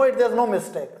should know it, there is no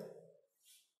mistake.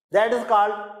 That is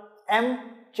called M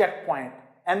checkpoint.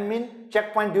 M means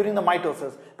checkpoint during the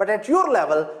mitosis. But at your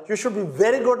level, you should be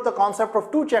very good at the concept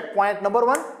of 2 checkpoints. Number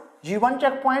 1, G1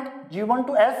 checkpoint, G1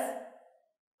 to S,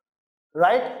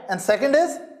 right? And second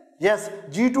is, yes,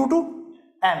 G2 to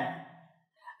M.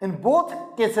 In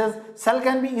both cases, cell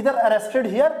can be either arrested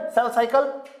here, cell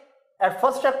cycle, at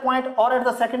first checkpoint or at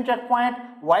the second checkpoint.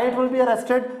 Why it will be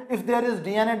arrested? If there is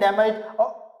DNA damage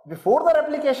before the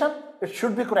replication, it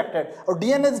should be corrected. Or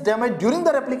DNA is damaged during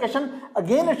the replication,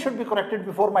 again it should be corrected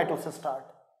before mitosis start.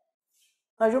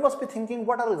 Now you must be thinking,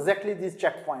 what are exactly these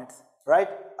checkpoints, right?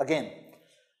 Again,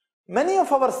 many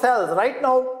of our cells, right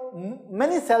now,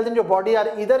 many cells in your body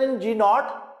are either in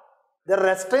G0, they are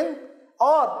resting,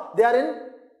 or they are in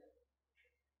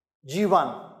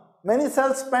G1. Many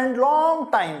cells spend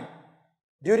long time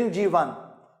during G1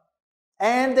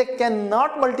 and they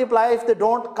cannot multiply if they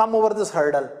don't come over this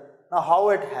hurdle. Now how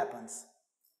it happens,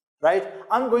 right?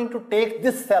 I'm going to take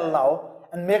this cell now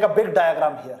and make a big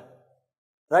diagram here,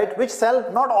 right? Which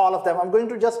cell? Not all of them. I'm going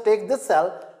to just take this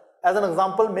cell as an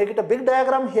example, make it a big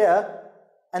diagram here,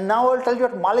 and now I'll tell you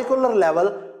at molecular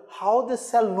level how this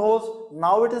cell knows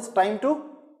now it is time to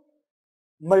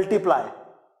multiply.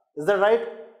 Is that right?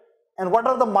 And what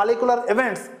are the molecular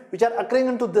events which are occurring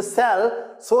into this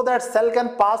cell so that cell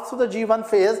can pass through the G1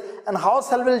 phase, and how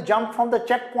cell will jump from the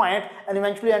checkpoint and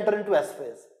eventually enter into S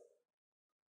phase.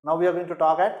 Now we are going to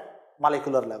talk at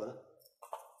molecular level.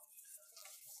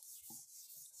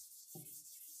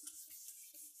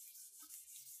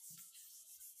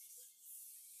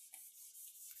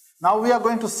 Now we are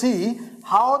going to see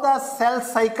how the cell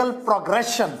cycle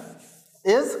progression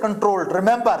is controlled.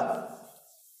 Remember,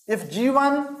 if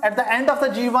G1, at the end of the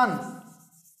G1,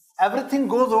 everything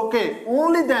goes okay,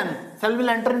 only then cell will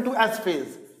enter into S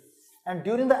phase. And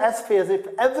during the S phase, if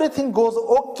everything goes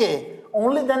okay,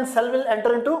 only then cell will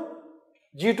enter into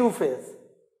G2 phase.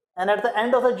 And at the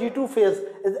end of the G2 phase,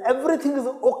 if everything is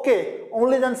okay,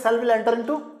 only then cell will enter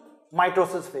into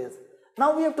mitosis phase.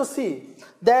 Now we have to see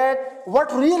that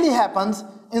what really happens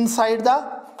inside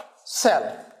the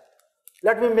cell.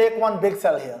 Let me make one big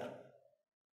cell here.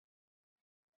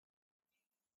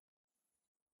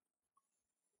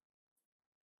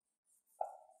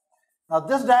 Now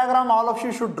this diagram all of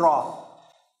you should draw.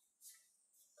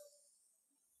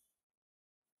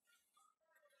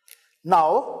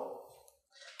 Now,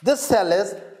 this cell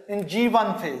is in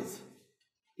G1 phase.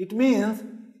 It means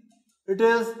it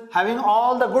is having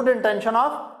all the good intention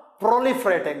of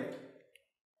proliferating,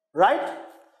 right?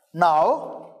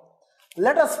 Now,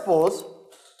 let us suppose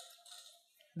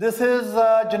this is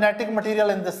genetic material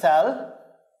in the cell.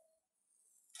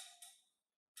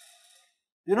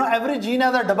 You know, every gene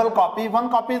has a double copy. One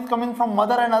copy is coming from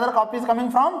mother, another copy is coming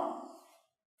from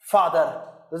father.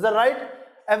 Is that right?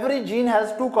 Every gene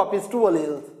has two copies, two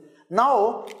alleles.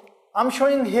 Now, I'm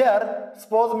showing here,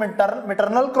 suppose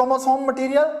maternal chromosome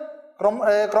material,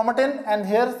 chromatin, and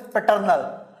here's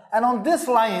paternal. And on this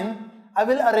line, I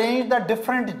will arrange the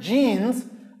different genes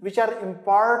which are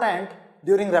important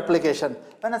during replication.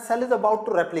 When a cell is about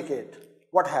to replicate,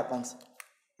 what happens?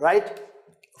 Right?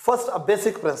 First, a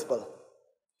basic principle.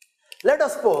 Let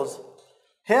us suppose,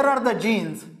 here are the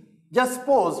genes. Just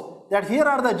suppose that here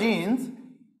are the genes.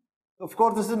 Of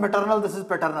course, this is maternal, this is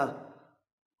paternal.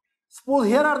 Suppose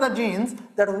here are the genes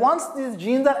that once these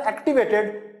genes are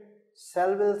activated,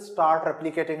 cell will start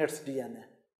replicating its DNA.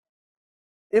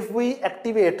 If we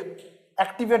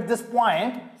activate this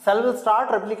point, cell will start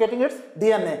replicating its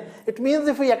DNA. It means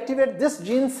if we activate this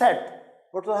gene set,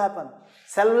 what will happen?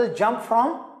 Cell will jump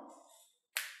from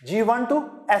G1 to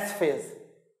S phase.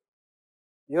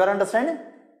 You are understanding?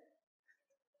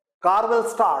 Car will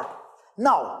start.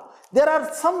 Now, there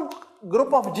are some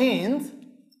group of genes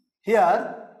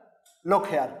here. Look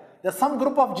here. There's some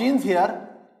group of genes here.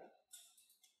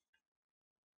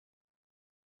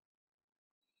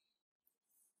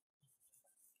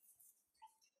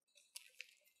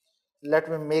 Let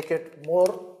me make it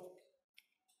more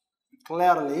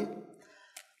clearly.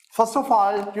 First of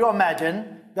all, you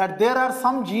imagine that there are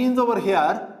some genes over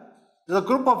here. There's a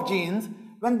group of genes.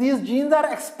 When these genes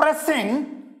are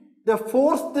expressing, they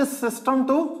force this system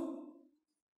to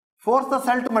force the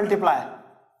cell to multiply.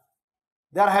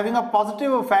 They are having a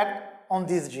positive effect on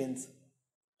these genes.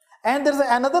 And there's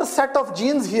another set of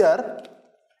genes here.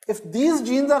 If these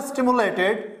genes are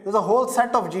stimulated, there's a whole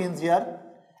set of genes here.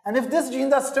 And if these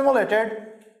genes are stimulated,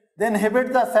 they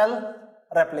inhibit the cell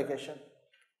replication.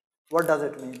 What does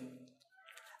it mean?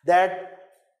 That,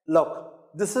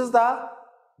 look, this is the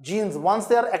genes. Once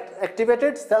they are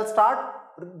activated, cells start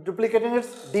duplicating its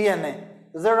DNA.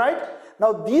 Is that right?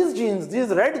 Now these genes, these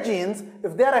red genes,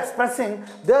 if they are expressing,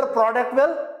 their product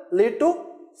will lead to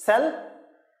cell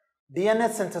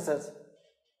DNA synthesis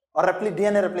or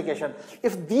DNA replication.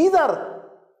 If these are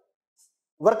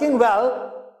working well,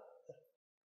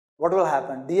 what will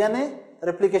happen? DNA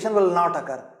replication will not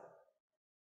occur,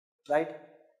 right?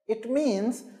 It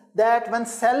means that when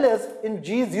cell is in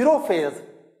G0 phase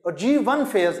or G1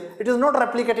 phase, it is not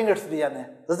replicating its DNA.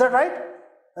 Is that right?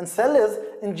 When cell is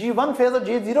in G1 phase or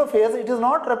G0 phase, it is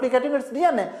not replicating its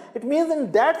DNA. It means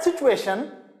in that situation,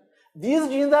 these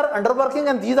genes are underworking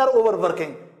and these are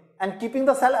overworking and keeping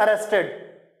the cell arrested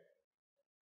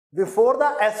before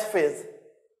the S phase.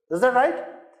 Is that right?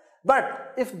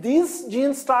 But if these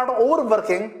genes start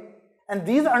overworking and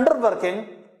these underworking,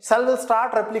 cell will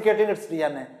start replicating its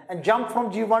DNA and jump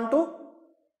from G1 to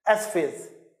S phase.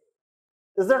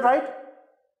 Is that right?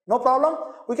 No problem?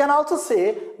 We can also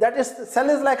say that cell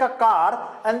is like a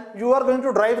car and you are going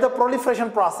to drive the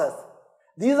proliferation process.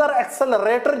 These are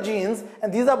accelerator genes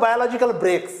and these are biological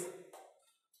brakes.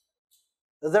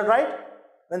 Is that right?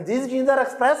 When these genes are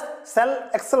expressed, cell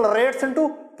accelerates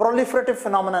into proliferative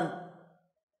phenomenon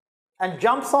and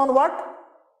jumps on what?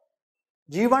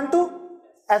 G1 to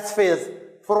S phase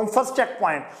from first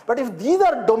checkpoint. But if these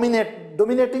are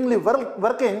dominatingly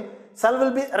working, cell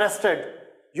will be arrested.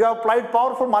 You have applied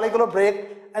powerful molecular brake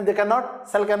and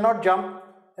cell cannot jump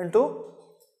into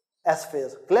S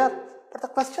phase. Clear? But the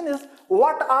question is,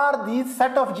 what are these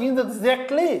set of genes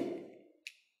exactly?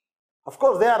 Of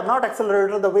course, they are not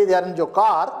accelerated the way they are in your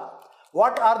car.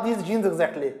 What are these genes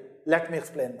exactly? Let me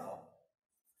explain now.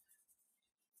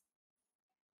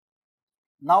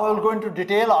 Now I will go into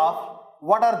detail of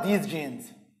what are these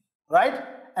genes, right?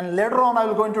 And later on I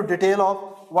will go into detail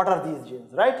of what are these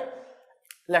genes, right?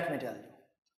 Let me tell you.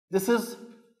 This is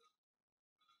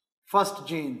first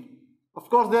gene. Of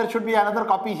course, there should be another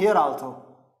copy here also,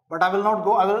 but I will not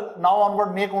go. I will now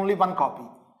onward make only one copy.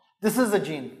 This is the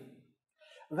gene.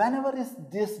 Whenever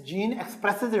this gene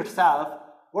expresses itself,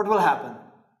 what will happen?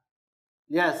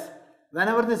 Yes,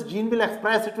 whenever this gene will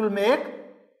express, it will make,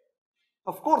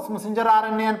 of course, messenger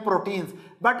RNA and proteins,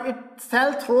 but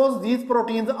cell throws these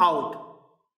proteins out.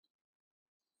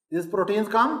 These proteins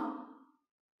come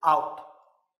out.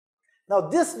 Now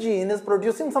this gene is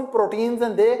producing some proteins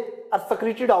and they are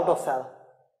secreted out of cell.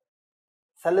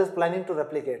 Cell is planning to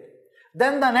replicate.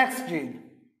 Then the next gene.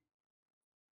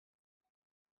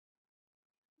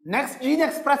 Next gene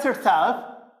expresses itself.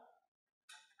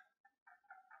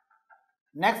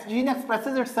 Next gene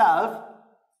expresses itself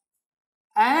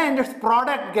and its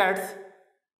product gets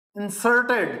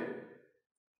inserted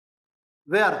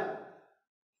where?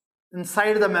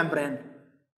 Inside the membrane.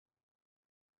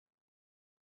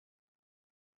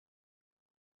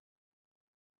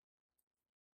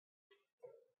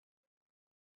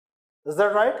 Is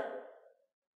that right?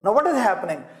 Now what is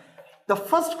happening? The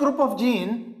first group of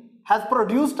gene has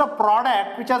produced a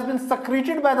product which has been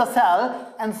secreted by the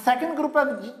cell, and second group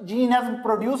of gene has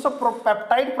produced a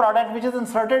peptide product which is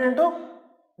inserted into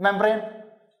membrane.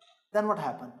 Then what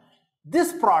happens?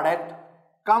 This product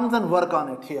comes and work on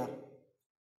it here.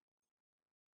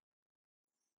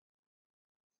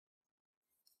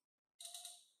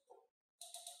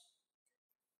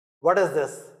 What is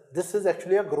this? This is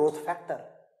actually a growth factor.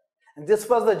 And this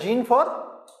was the gene for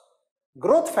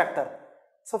growth factor.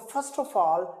 So first of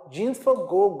all, genes for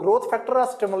growth factor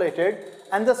are stimulated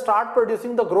and they start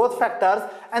producing the growth factors,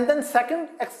 and then second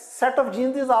set of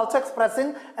genes is also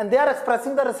expressing, and they are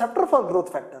expressing the receptor for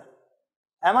growth factor.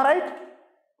 Am I right?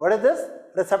 What is this?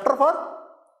 Receptor for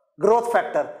growth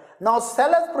factor. Now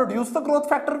cell has produced the growth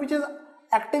factor which is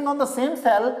acting on the same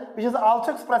cell which is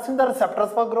also expressing the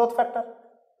receptors for growth factor.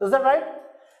 Is that right?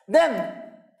 Then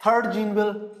third gene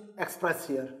will express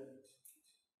here.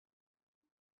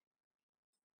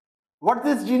 What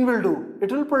this gene will do?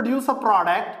 It will produce a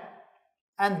product,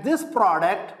 and this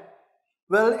product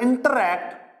will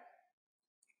interact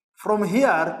from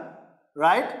here,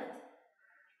 right?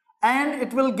 And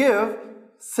it will give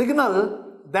signal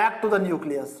back to the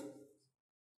nucleus.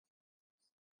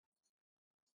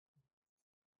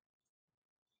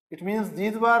 It means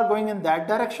these were going in that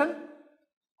direction.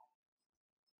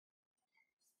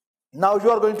 Now you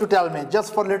are going to tell me,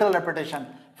 just for little repetition.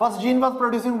 First gene was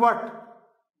producing what?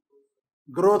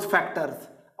 Growth factors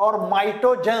or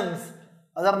mitogens.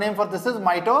 Other name for this is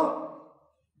mitogens.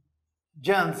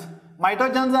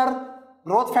 Mitogens are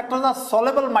growth factors, are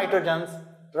soluble mitogens,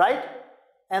 right?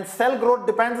 And cell growth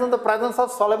depends on the presence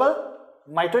of soluble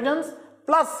mitogens.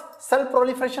 Plus cell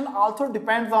proliferation also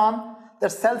depends on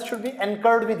that cells should be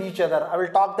anchored with each other. I will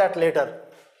talk that later.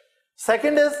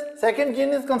 Second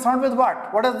gene is concerned with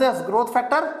what? What is this? Growth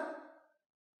factor?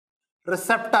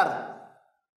 Receptor.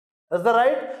 Is that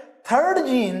right? Third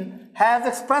gene has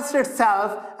expressed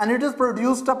itself and it has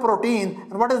produced a protein.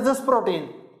 And what is this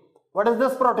protein? What is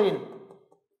this protein?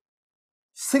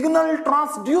 Signal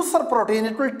transducer protein.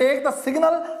 It will take the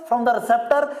signal from the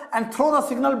receptor and throw the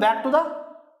signal back to the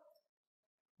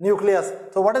nucleus.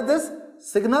 So what is this?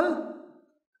 Signal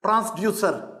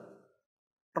transducer.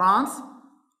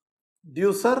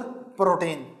 Transducer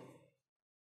protein.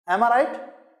 Am I right?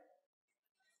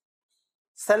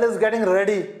 Cell is getting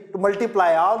ready to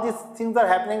multiply. All these things are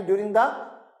happening during the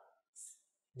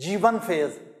G1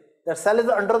 phase. The cell is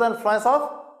under the influence of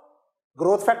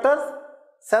growth factors.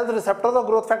 Cell receptors of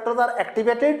growth factors are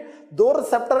activated. Those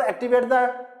receptors activate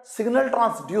the signal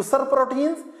transducer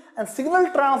proteins, and signal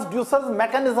transducer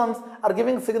mechanisms are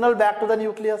giving signal back to the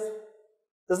nucleus.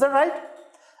 Is that right?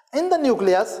 In the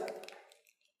nucleus,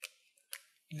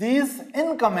 these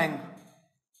incoming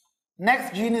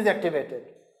next gene is activated.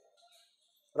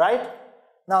 Right?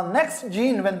 Now next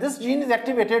gene, when this gene is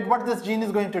activated, what this gene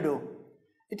is going to do?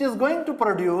 It is going to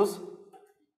produce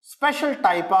special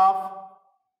type of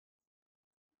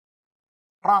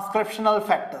transcriptional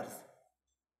factors.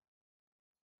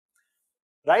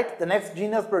 Right? The next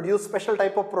gene has produced special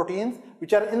type of proteins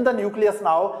which are in the nucleus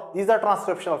now. These are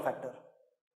transcriptional factors.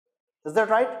 Is that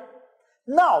right?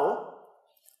 Now,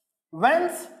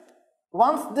 once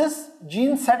this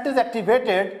gene set is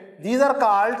activated, these are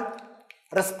called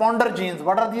responder genes.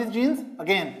 What are these genes?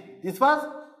 Again, this was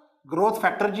growth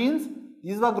factor genes.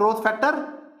 These were growth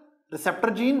factor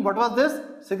receptor gene. What was this?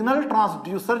 Signal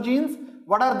transducer genes.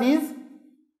 What are these?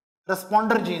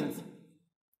 Responder genes.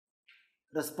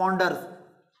 Responders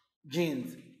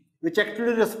genes, which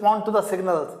actually respond to the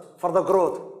signals for the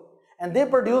growth, and they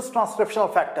produce transcriptional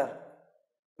factor.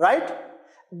 Right?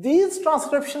 These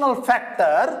transcriptional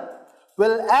factor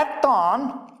will act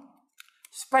on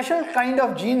special kind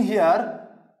of gene here.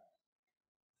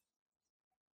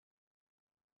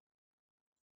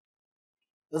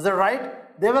 Is that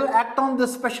right? They will act on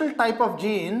this special type of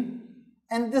gene,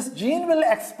 and this gene will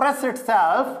express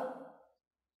itself,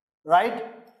 right,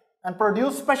 and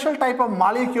produce special type of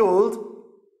molecules,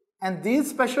 and these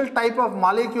special type of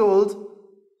molecules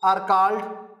are called,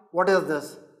 what is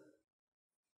this?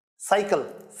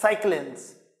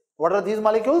 Cyclins. What are these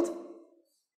molecules?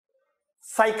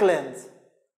 Cyclins.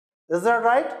 Is that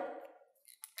right?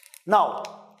 Now,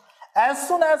 as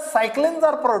soon as cyclins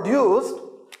are produced,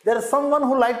 There is someone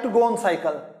who like to go on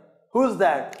cycle. Who is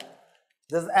that?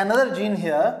 There's another gene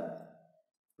here,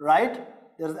 right?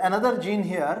 There's another gene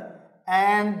here,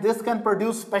 and this can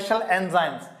produce special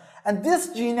enzymes. And this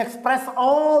gene express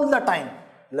all the time.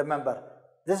 Remember,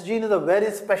 this gene is a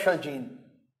very special gene.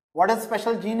 What is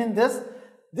special gene in this?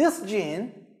 This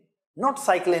gene, not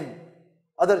cyclin,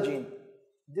 other gene.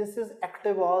 This is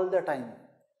active all the time.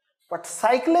 But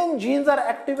cyclin genes are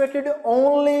activated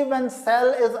only when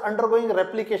cell is undergoing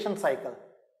replication cycle,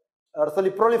 or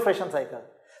sorry, proliferation cycle.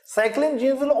 Cyclin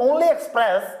genes will only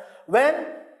express when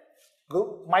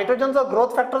mitogens or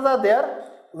growth factors are there,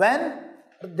 when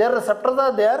their receptors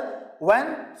are there,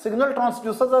 when signal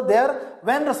transducers are there,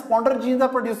 when responder genes are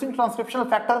producing transcriptional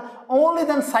factor, only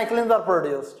then cyclins are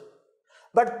produced.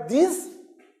 But this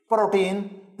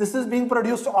protein, this is being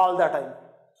produced all the time.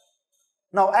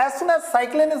 Now, as soon as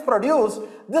cyclin is produced,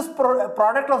 this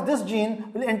product of this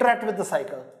gene will interact with the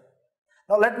cycle.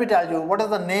 Now, let me tell you, what is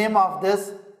the name of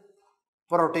this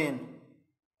protein?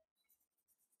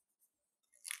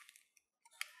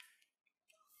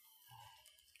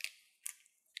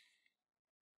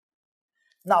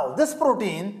 Now, this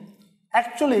protein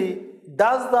actually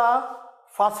does the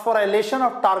phosphorylation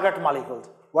of target molecules.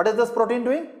 What is this protein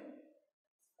doing?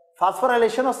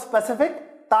 Phosphorylation of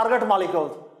specific target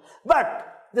molecules.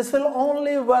 But this will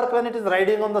only work when it is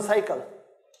riding on the cycle.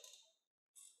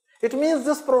 It means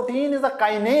this protein is a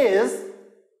kinase.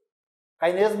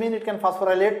 Kinase means it can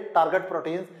phosphorylate target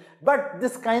proteins. But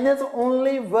this kinase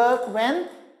only works when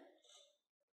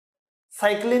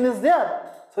cyclin is there.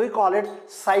 So we call it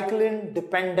cyclin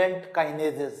dependent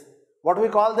kinases. What do we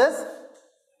call this?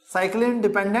 Cyclin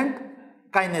dependent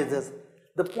kinases.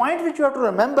 The point which you have to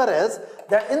remember is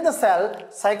that in the cell,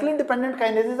 cyclin dependent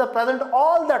kinases are present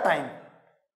all the time,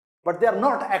 but they are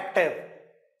not active.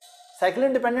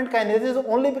 Cyclin dependent kinases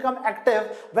only become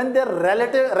active when their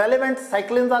relevant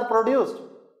cyclins are produced.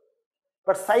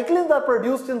 But cyclins are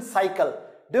produced in cycle.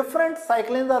 Different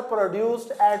cyclins are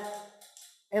produced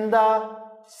in the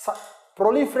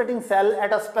proliferating cell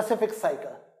at a specific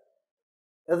cycle.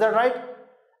 Is that right?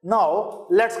 Now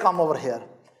let's come over here.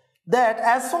 That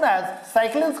as soon as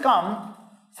cyclins come,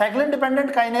 cyclin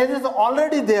dependent kinase is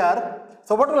already there.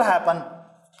 So what will happen?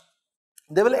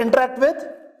 They will interact with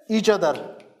each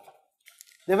other.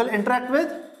 They will interact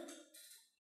with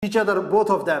each other, both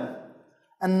of them.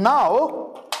 And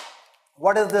now,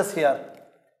 what is this here?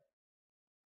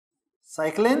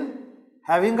 Cyclin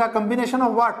having a combination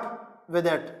of what with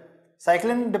it?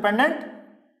 Cyclin dependent?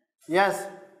 Yes.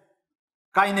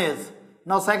 Kinase.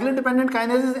 Now cyclin dependent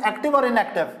kinase is active or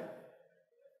inactive?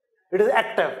 It is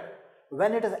active.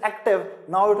 When it is active,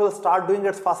 now it will start doing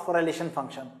its phosphorylation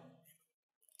function.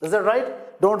 Is that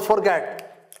right? Don't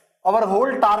forget, our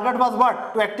whole target was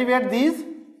what? To activate these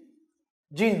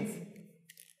genes.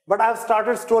 But I have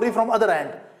started story from other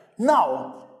end.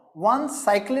 Now, once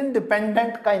cyclin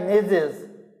dependent kinases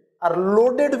are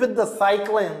loaded with the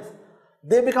cyclins,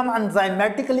 they become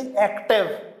enzymatically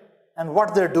active. And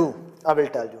what they do, I will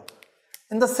tell you.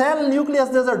 In the cell nucleus,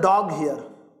 there's a dog here.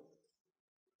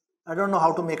 I don't know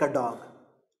how to make a dog.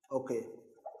 Okay,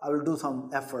 I will do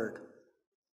some effort.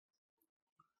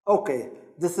 Okay,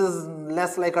 this is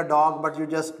less like a dog, but you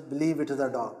just believe it is a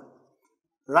dog.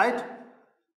 Right?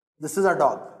 This is a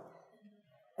dog.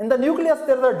 In the nucleus,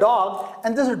 there is a dog,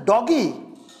 and this doggy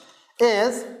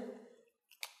is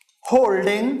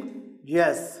holding,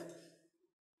 yes,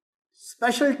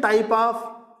 special type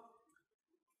of,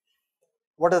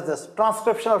 what is this?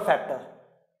 Transcriptional factor.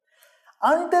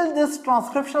 Until this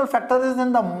transcriptional factor is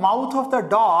in the mouth of the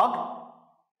dog,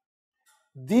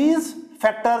 these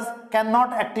factors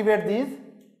cannot activate these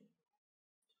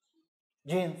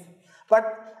genes.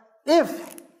 But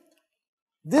if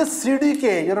this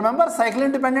CDK, you remember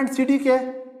cyclin dependent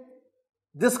CDK,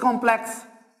 this complex,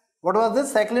 what was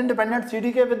this? Cyclin dependent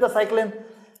CDK with the cyclin,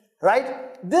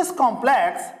 right? This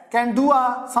complex can do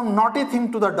some naughty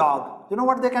thing to the dog. You know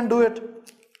what they can do it?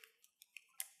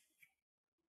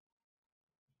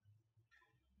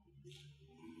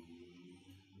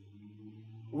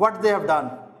 What they have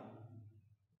done?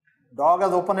 Dog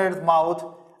has opened its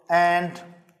mouth and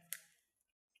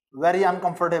very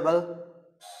uncomfortable.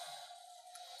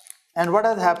 And what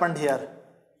has happened here?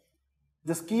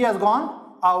 This key has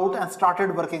gone out and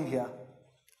started working here.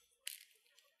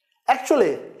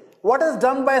 Actually, what is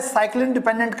done by cyclin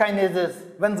dependent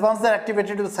kinases once they are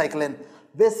activated with cyclin?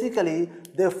 Basically,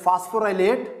 they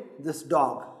phosphorylate this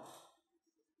dog.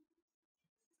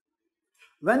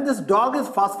 When this dog is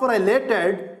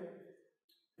phosphorylated,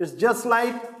 it's just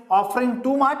like offering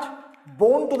too much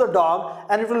bone to the dog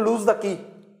and it will lose the key.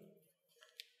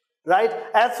 right?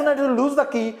 As soon as you lose the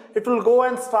key, it will go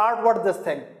and start what this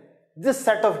thing, this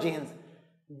set of genes.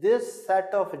 This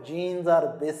set of genes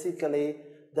are basically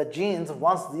the genes.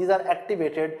 Once these are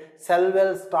activated, cell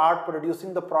will start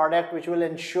producing the product which will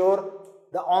ensure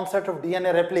the onset of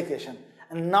DNA replication.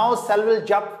 And now cell will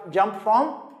jump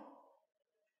from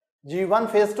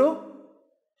G1 phase to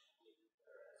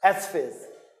S phase,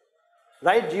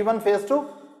 right? G1 phase to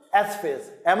S phase.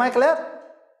 Am I clear?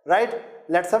 Right?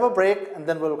 Let's have a break and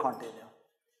then we'll continue.